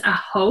needs a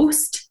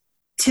host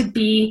to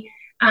be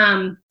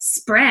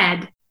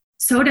spread,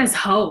 so does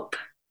hope.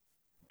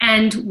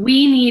 And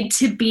we need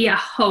to be a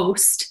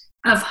host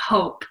of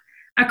hope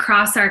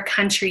across our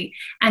country.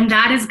 And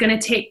that is going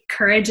to take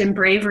courage and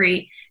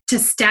bravery to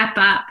step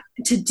up,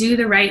 to do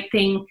the right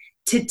thing,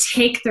 to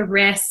take the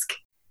risk,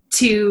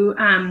 to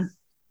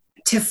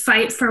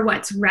fight for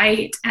what's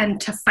right,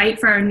 and to fight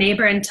for our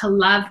neighbor, and to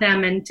love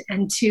them,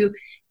 and to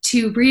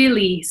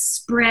really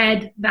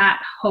spread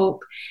that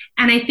hope.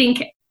 And I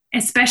think,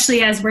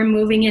 especially as we're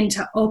moving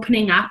into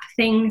opening up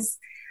things,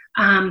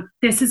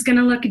 this is going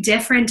to look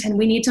different, and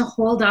we need to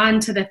hold on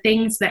to the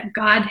things that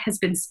God has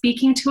been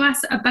speaking to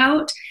us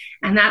about.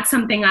 And that's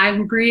something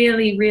I'm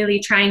really, really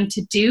trying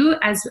to do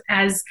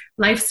as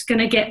life's going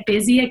to get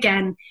busy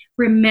again,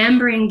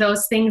 remembering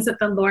those things that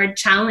the Lord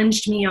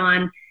challenged me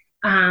on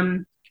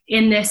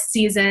in this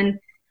season,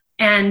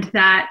 and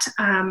that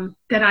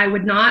I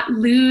would not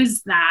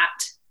lose that,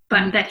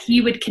 but that he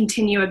would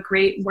continue a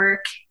great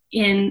work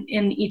in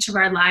each of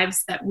our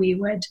lives, that we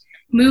would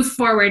move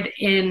forward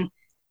in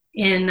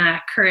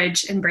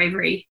courage and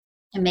bravery.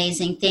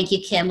 Amazing. Thank you,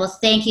 Kim. Well,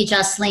 thank you,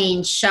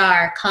 Jocelyn,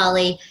 Shar,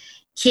 Kali,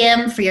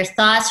 Kim, for your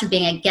thoughts, for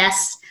being a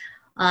guest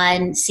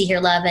on See Hear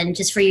Love, and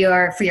just for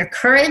your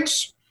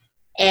courage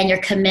and your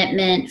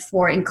commitment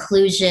for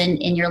inclusion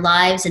in your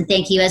lives. And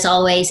thank you, as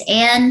always,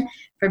 Anne,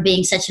 for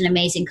being such an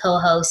amazing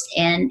co-host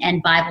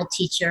and Bible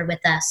teacher with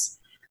us.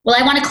 Well,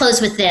 I want to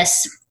close with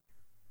this.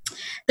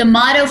 The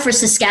motto for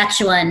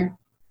Saskatchewan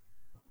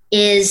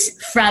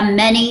is from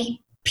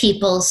many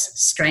people's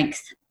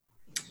strength.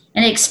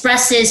 And it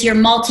expresses your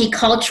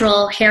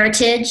multicultural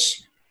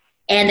heritage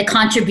and the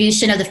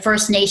contribution of the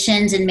First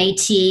Nations and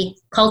Métis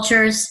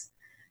cultures,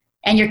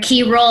 and your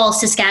key role,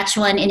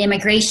 Saskatchewan, in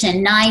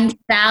immigration.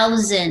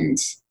 9,000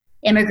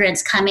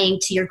 immigrants coming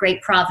to your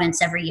great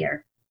province every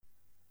year.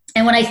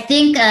 And when I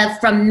think of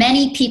from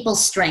many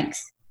people's strength,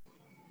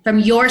 from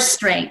your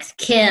strength,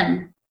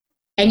 Kim,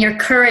 and your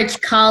courage,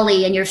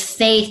 Kali, and your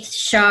faith,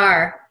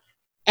 Shar,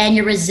 and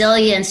your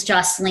resilience,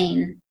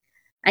 Jocelyn,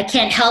 I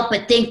can't help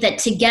but think that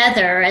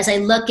together, as I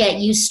look at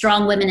you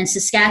strong women in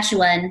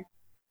Saskatchewan,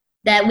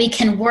 that we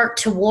can work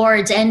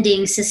towards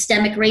ending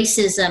systemic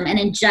racism and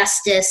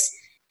injustice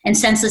and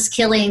senseless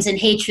killings and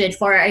hatred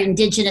for our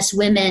Indigenous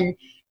women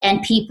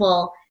and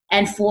people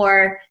and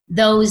for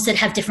those that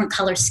have different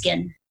color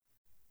skin.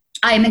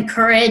 I am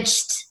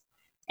encouraged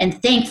and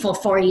thankful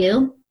for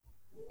you.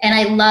 And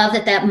I love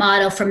that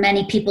motto, from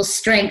many people's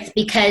strength,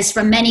 because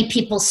from many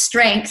people's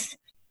strength,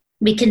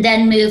 we can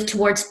then move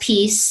towards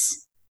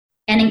peace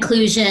and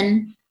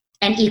inclusion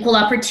and equal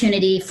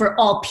opportunity for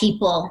all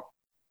people.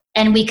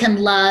 And we can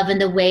love in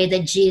the way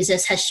that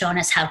Jesus has shown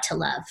us how to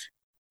love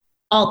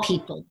all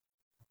people,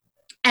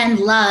 and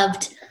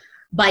loved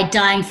by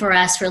dying for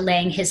us, for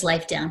laying his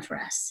life down for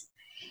us.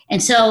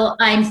 And so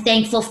I'm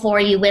thankful for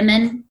you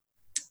women.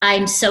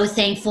 I'm so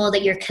thankful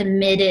that you're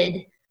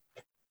committed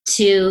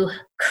to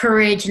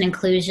courage and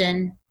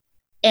inclusion.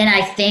 And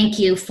I thank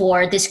you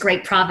for this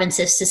great province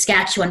of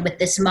Saskatchewan with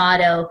this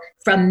motto,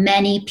 from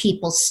many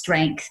people's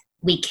strength,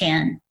 we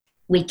can.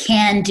 We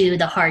can do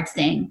the hard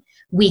thing.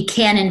 We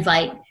can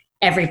invite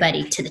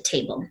everybody to the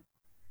table.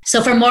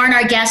 So for more on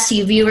our guests,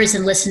 you viewers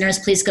and listeners,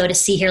 please go to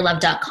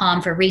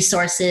seehearlove.com for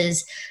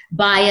resources,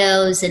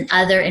 bios, and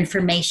other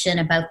information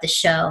about the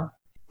show.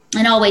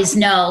 And always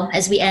know,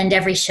 as we end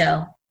every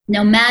show,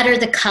 no matter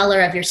the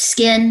color of your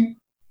skin,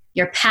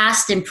 your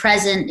past and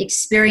present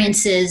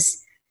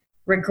experiences,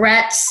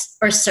 regrets,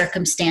 or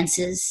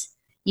circumstances,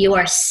 you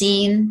are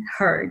seen,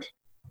 heard,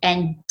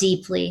 and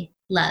deeply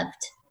loved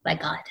by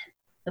God.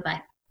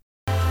 Bye-bye.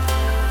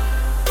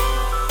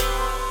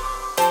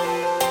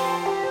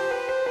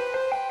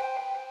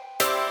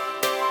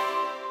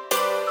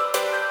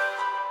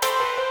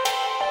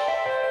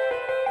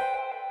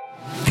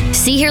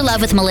 See Hear Love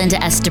with Melinda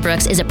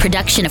Estabrooks is a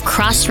production of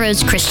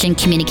Crossroads Christian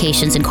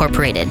Communications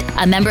Incorporated,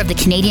 a member of the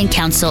Canadian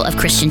Council of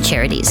Christian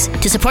Charities.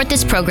 To support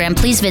this program,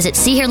 please visit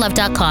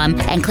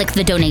seehearlove.com and click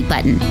the donate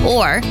button,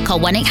 or call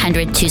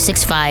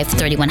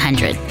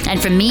 1-800-265-3100.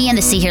 And from me and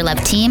the See Hear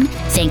Love team,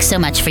 thanks so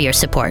much for your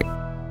support.